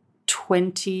 like,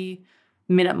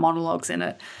 20-minute monologues in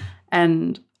it.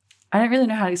 And I don't really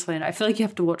know how to explain it. I feel like you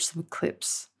have to watch some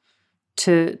clips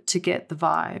to get the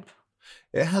vibe.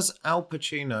 It has Al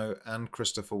Pacino and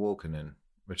Christopher Walken in,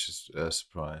 which is a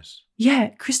surprise. Yeah,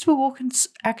 Christopher Walken's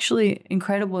actually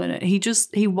incredible in it.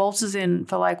 He waltzes in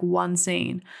for like one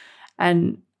scene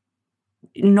and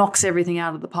knocks everything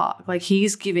out of the park. Like,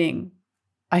 he's giving,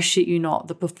 I shit you not,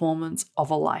 the performance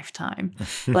of a lifetime.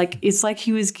 Like, it's like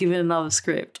he was given another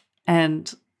script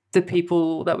and the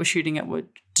people that were shooting it were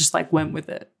just like went with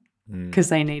it because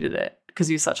they needed it because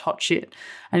he was such hot shit.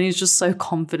 And he was just so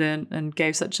confident and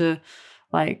gave such a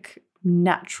like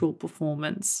natural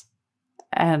performance.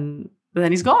 And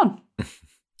then he's gone.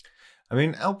 I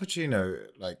mean, Al Pacino,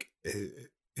 like,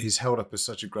 he's held up as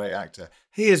such a great actor.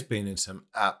 He has been in some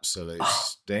absolute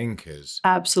stinkers.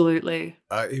 Absolutely.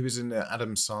 He was in the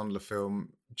Adam Sandler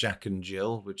film Jack and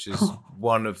Jill, which is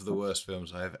one of the worst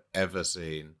films I have ever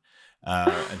seen.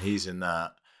 And he's in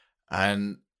that.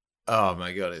 And, oh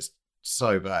my God, it's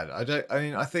so bad.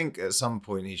 I think at some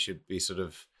point he should be sort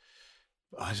of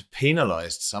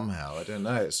penalized somehow. I don't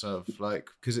know. It's sort of like,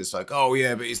 because it's like, oh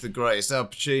yeah, but he's the greatest. Al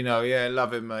Pacino, yeah,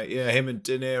 love him, mate. Yeah, him and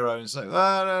De Niro. And it's like,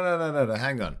 oh, no.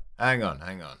 Hang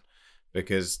on.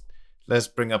 Because let's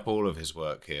bring up all of his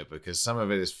work here, because some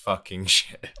of it is fucking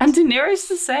shit. And De Niro's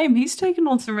the same. He's taken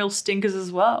on some real stinkers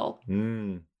as well.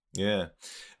 Yeah.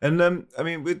 And I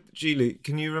mean, with Geely,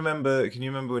 can you remember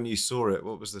when you saw it?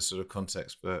 What was the sort of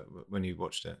context when you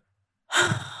watched it?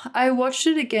 I watched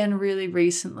it again really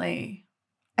recently.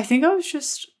 I think I was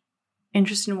just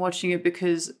interested in watching it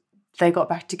because they got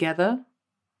back together,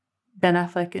 Ben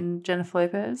Affleck and Jennifer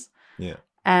Lopez. Yeah.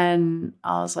 And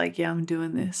I was like, yeah, I'm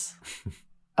doing this.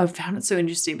 I found it so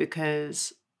interesting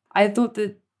because I thought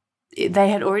that they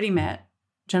had already met,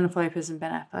 Jennifer Lopez and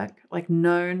Ben Affleck, like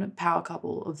known power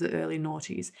couple of the early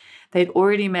noughties. They'd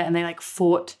already met and they like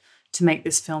fought to make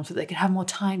this film so they could have more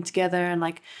time together and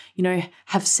like, you know,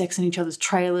 have sex in each other's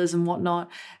trailers and whatnot.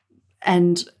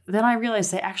 And then I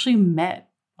realized they actually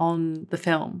met on the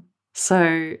film.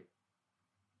 So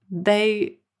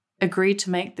they agreed to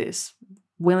make this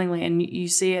willingly. And you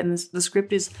see it, and the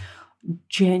script is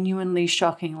genuinely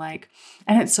shocking. Like,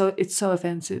 and it's so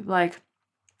offensive. Like,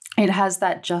 it has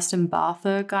that Justin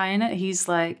Bartha guy in it. He's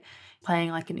like playing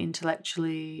like an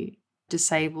intellectually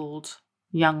disabled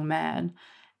young man.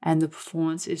 And the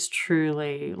performance is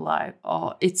truly like,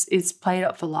 it's played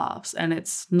up for laughs and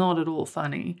it's not at all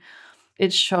funny.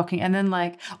 It's shocking. And then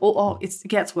like, it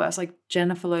gets worse. Like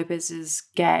Jennifer Lopez is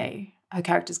gay. Her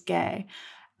character's gay.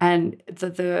 And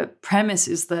the premise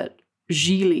is that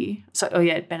Gigli,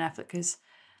 Ben Affleck is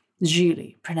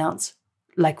Gigli, pronounced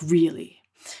like really,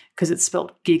 because it's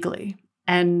spelled giggly.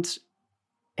 And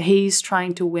he's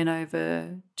trying to win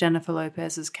over Jennifer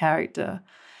Lopez's character.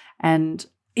 And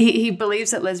he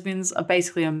believes that lesbians are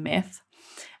basically a myth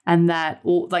and that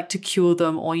to cure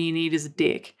them, all you need is a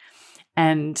dick.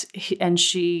 And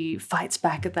she fights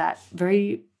back at that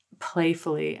very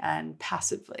playfully and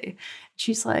passively.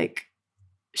 She's like,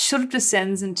 sort of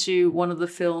descends into one of the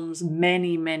film's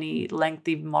many, many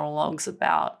lengthy monologues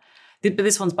about, but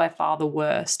this one's by far the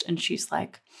worst. And she's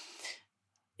like,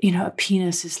 you know, a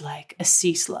penis is like a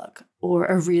sea slug or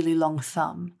a really long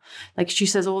thumb. Like she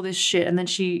says all this shit. And then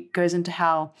she goes into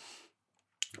how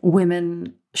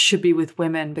women should be with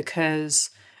women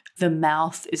because the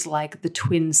mouth is like the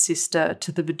twin sister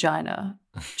to the vagina.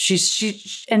 She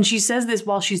says this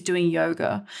while she's doing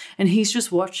yoga, and he's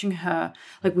just watching her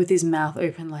like with his mouth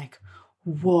open, like,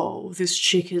 whoa, this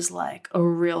chick is like a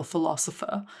real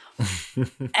philosopher.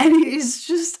 And he's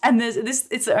just, and there's this,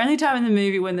 it's the only time in the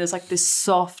movie when there's like this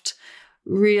soft,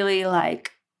 really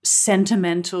like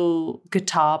sentimental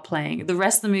guitar playing. The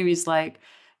rest of the movie is like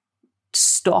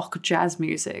stock jazz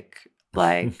music,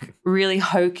 like really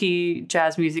hokey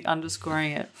jazz music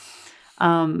underscoring it.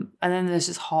 And then there's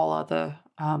this whole other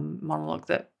monologue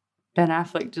that Ben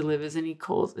Affleck delivers, and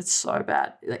it's so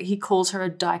bad. Like, he calls her a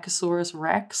Dicosaurus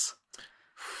Rex.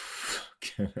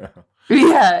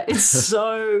 Yeah, it's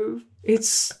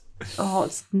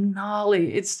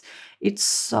gnarly. It's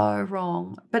so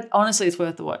wrong. But honestly, it's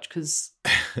worth the watch because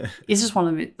it's just one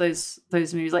of those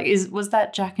movies. Like, was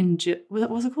that Jack and Jill? What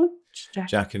was it called?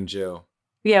 Jack and Jill.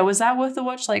 Yeah, was that worth the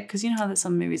watch? Like, because you know how that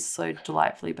some movies are so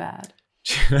delightfully bad.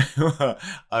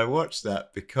 I watched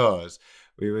that because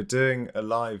we were doing a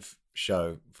live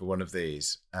show for one of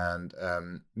these, and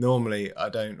normally I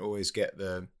don't always get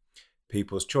the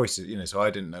people's choices, you know, so I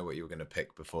didn't know what you were going to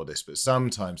pick before this, but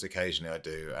sometimes occasionally I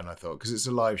do, and I thought, because it's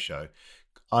a live show,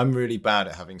 I'm really bad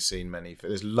at having seen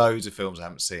there's loads of films I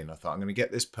haven't seen. I thought I'm going to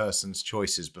get this person's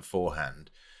choices beforehand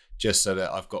just so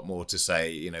that I've got more to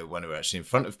say, you know, when we're actually in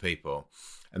front of people.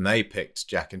 And they picked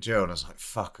Jack and Jill, and I was like,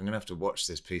 fuck, I'm going to have to watch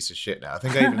this piece of shit now. I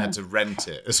think I even had to rent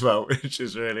it as well, which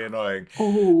is really annoying.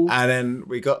 Ooh. And then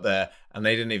we got there, and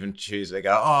they didn't even choose. They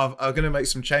go, oh, I'm going to make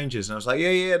some changes. And I was like,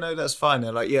 yeah, no, that's fine.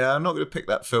 They're like, yeah, I'm not going to pick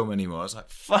that film anymore. I was like,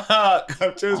 fuck,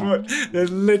 I've just watched.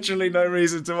 There's literally no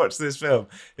reason to watch this film.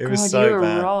 It was so you were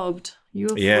bad. robbed. You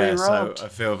were fully robbed. So I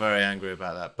feel very angry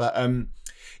about that. But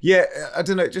yeah, I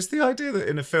don't know, just the idea that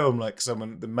in a film, like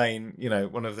one of the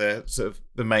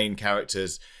main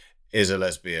characters is a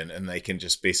lesbian, and they can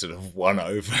just be sort of won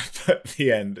over at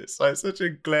the end. It's like such a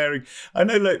glaring. I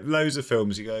know like loads of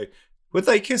films you go, would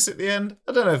they kiss at the end?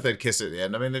 I don't know if they'd kiss at the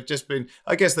end. I mean,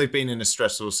 I guess they've been in a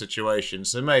stressful situation,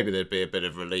 so maybe there'd be a bit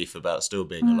of relief about still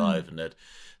being alive, and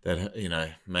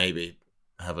they'd maybe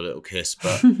have a little kiss,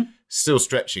 but still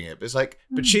stretching it. But it's like,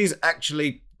 but she's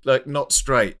actually like not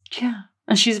straight. Yeah.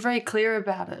 And she's very clear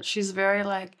about it. She's very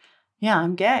like, yeah,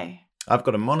 I'm gay. I've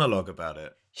got a monologue about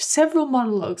it. Several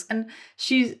monologues. And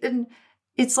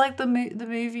it's like the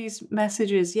movie's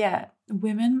message is, yeah,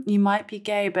 women, you might be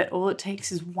gay, but all it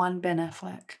takes is one Ben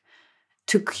Affleck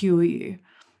to cure you.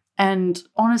 And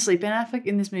honestly, Ben Affleck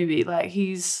in this movie, like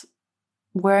he's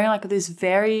wearing like this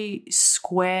very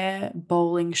square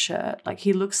bowling shirt. Like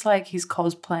he looks like he's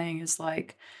cosplaying as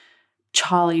like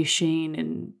Charlie Sheen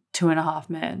in 2.5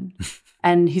 Men.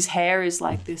 And his hair is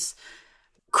like this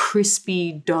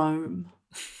crispy dome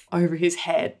over his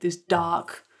head, this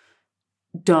dark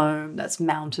dome that's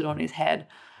mounted on his head.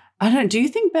 I don't know. Do you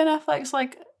think Ben Affleck's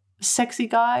like a sexy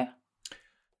guy?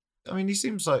 I mean, he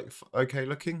seems like okay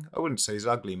looking. I wouldn't say he's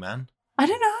ugly, man. I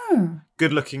don't know.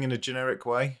 Good looking in a generic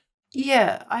way.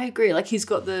 Yeah, I agree. Like he's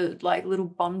got the like little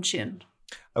bum chin.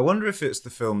 I wonder if it's the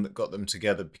film that got them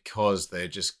together because they're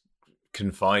just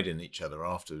confide in each other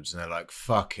afterwards, and they're like,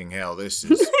 "Fucking hell, this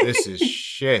is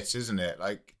shit, isn't it?"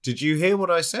 Like, did you hear what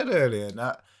I said earlier?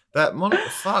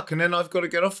 Fuck, and then I've got to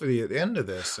get off with you at the end of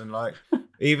this, and like,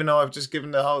 even though I've just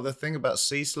given the thing about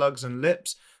sea slugs and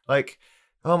lips, like,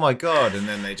 oh my god, and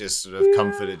then they just sort of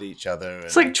comforted each other.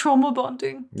 It's like trauma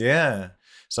bonding. Yeah,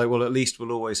 it's like, well, at least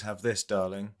we'll always have this,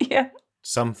 darling. Yeah,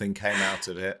 something came out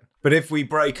of it. But if we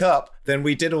break up, then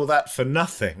we did all that for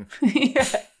nothing. Yeah.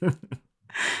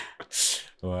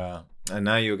 Wow. And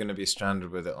now you're going to be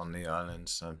stranded with it on the island,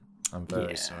 so I'm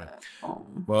very sorry. Oh.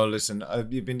 Well, listen,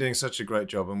 you've been doing such a great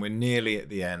job, and we're nearly at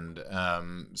the end.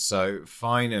 So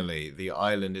finally, the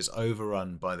island is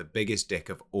overrun by the biggest dick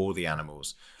of all the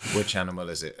animals. Which animal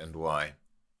is it, and why?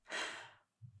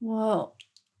 Well,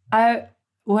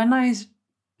 when I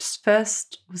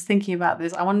first was thinking about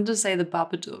this, I wanted to say the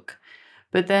Babadook.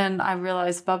 But then I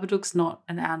realized Babadook's not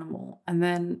an animal. And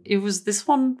then this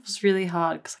one was really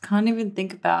hard because I can't even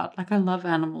think about, like, I love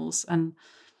animals. And,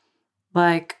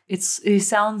 like, it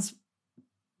sounds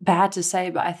bad to say,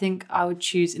 but I think I would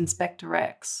choose Inspector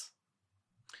Rex.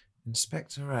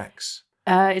 Inspector Rex?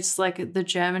 It's like the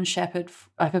German Shepherd,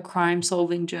 like a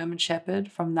crime-solving German Shepherd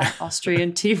from that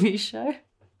Austrian TV show.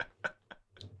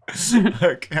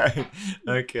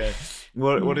 Okay.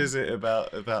 What is it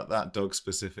about that dog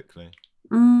specifically?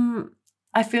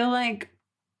 I feel like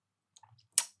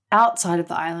outside of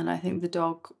the island, I think the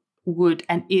dog would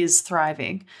and is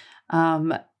thriving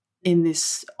in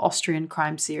this Austrian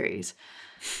crime series,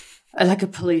 like a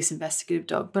police investigative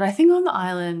dog. But I think on the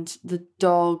island, the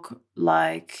dog,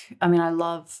 I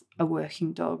love a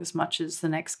working dog as much as the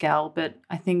next gal, but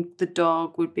I think the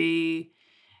dog would be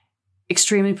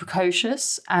extremely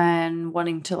precocious and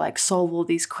wanting to like solve all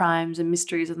these crimes and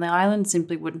mysteries, and the island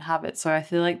simply wouldn't have it. So I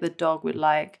feel like the dog would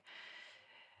like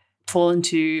fall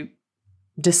into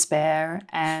despair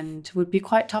and would be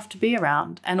quite tough to be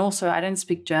around. And also I don't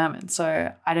speak German,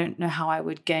 so I don't know how I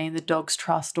would gain the dog's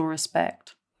trust or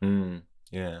respect.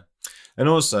 Yeah. And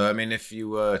also, I mean, if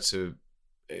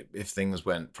things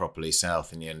went properly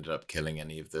south and you ended up killing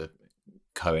any of the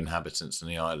co-inhabitants on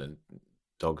the island,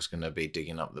 dog's going to be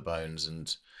digging up the bones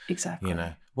and exactly,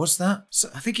 what's that? So,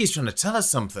 I think he's trying to tell us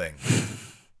something.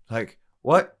 Like,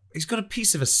 what? He's got a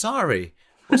piece of a sari.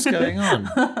 What's going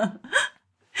on?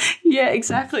 Yeah,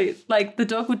 exactly. Like the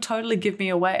dog would totally give me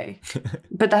away.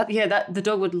 But the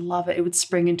dog would love it. It would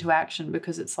spring into action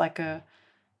because it's like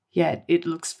it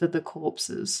looks for the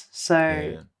corpses.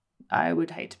 So I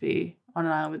would hate to be on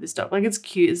an island with this dog. Like it's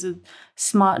cute. It's a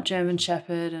smart German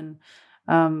Shepherd, and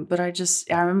but I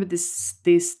remember this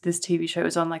TV show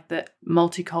was on like the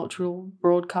multicultural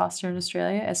broadcaster in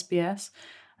Australia, SBS,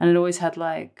 and it always had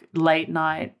like late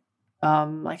night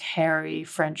like hairy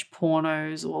French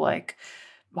pornos or like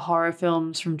horror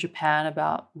films from Japan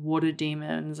about water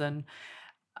demons, and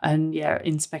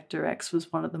Inspector X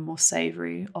was one of the more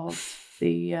savory of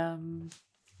the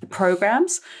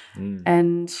programs.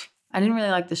 And I didn't really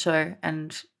like the show,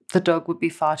 and the dog would be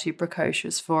far too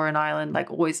precocious for an island, like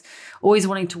always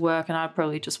wanting to work, and I'd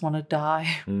probably just want to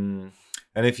die.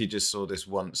 And if you just saw this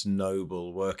once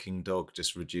noble working dog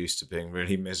just reduced to being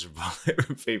really miserable, it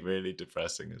would be really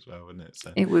depressing as well, wouldn't it?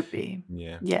 So, it would be.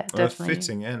 Yeah, definitely. A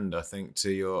fitting end, I think,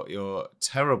 to your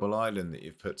terrible island that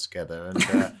you've put together.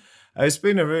 And it's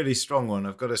been a really strong one,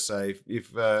 I've got to say.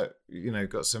 You've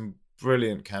got some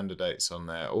brilliant candidates on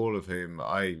there, all of whom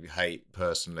I hate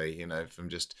personally, from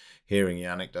just hearing the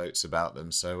anecdotes about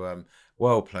them. So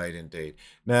well played indeed.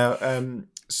 Now,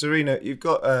 Serena, you've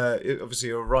got, obviously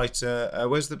you're a writer.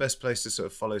 Where's the best place to sort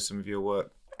of follow some of your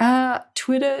work?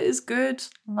 Twitter is good,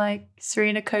 like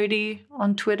Serena Coady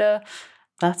on Twitter.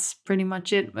 That's pretty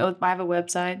much it. I have a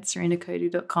website,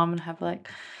 serenacoady.com, and have like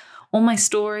all my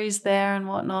stories there and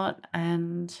whatnot.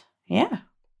 And yeah.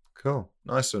 Cool.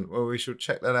 Nice one. Well, we shall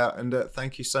check that out. And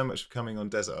thank you so much for coming on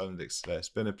Desert Island X today. It's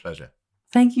been a pleasure.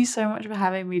 Thank you so much for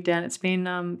having me, Dan. It's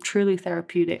been truly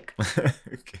therapeutic.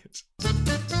 Good.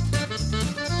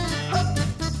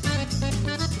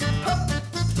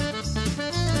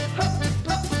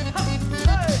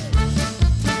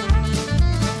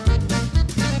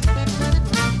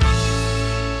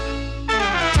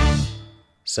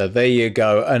 So there you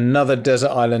go, another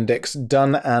Desert Island X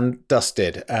done and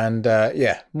dusted. And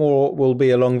more will be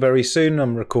along very soon.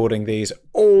 I'm recording these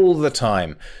all the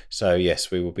time. So yes,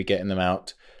 we will be getting them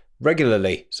out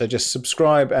regularly. So just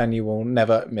subscribe and you will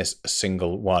never miss a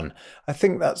single one. I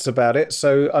think that's about it.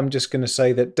 So I'm just going to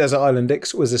say that Desert Island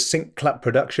X was a Sync Clap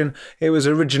production. It was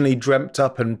originally dreamt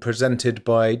up and presented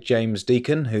by James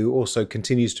Deacon, who also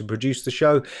continues to produce the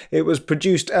show. It was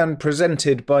produced and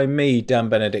presented by me, Dan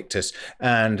Benedictus,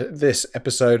 and this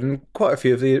episode and quite a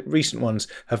few of the recent ones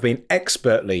have been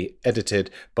expertly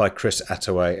edited by Chris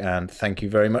Attaway. And thank you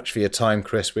very much for your time,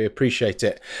 Chris. We appreciate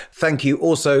it. Thank you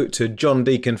also to John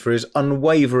Deacon for his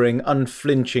unwavering,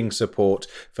 unflinching support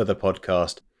for the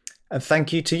podcast. And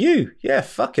thank you to you. Yeah,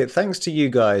 fuck it. Thanks to you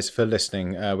guys for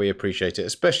listening. We appreciate it,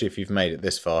 especially if you've made it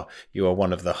this far. You are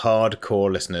one of the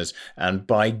hardcore listeners, and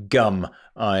by gum,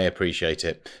 I appreciate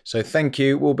it. So thank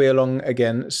you. We'll be along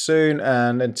again soon.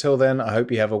 And until then, I hope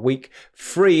you have a week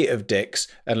free of dicks,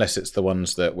 unless it's the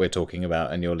ones that we're talking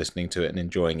about and you're listening to it and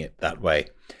enjoying it that way.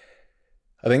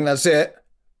 I think that's it.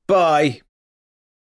 Bye.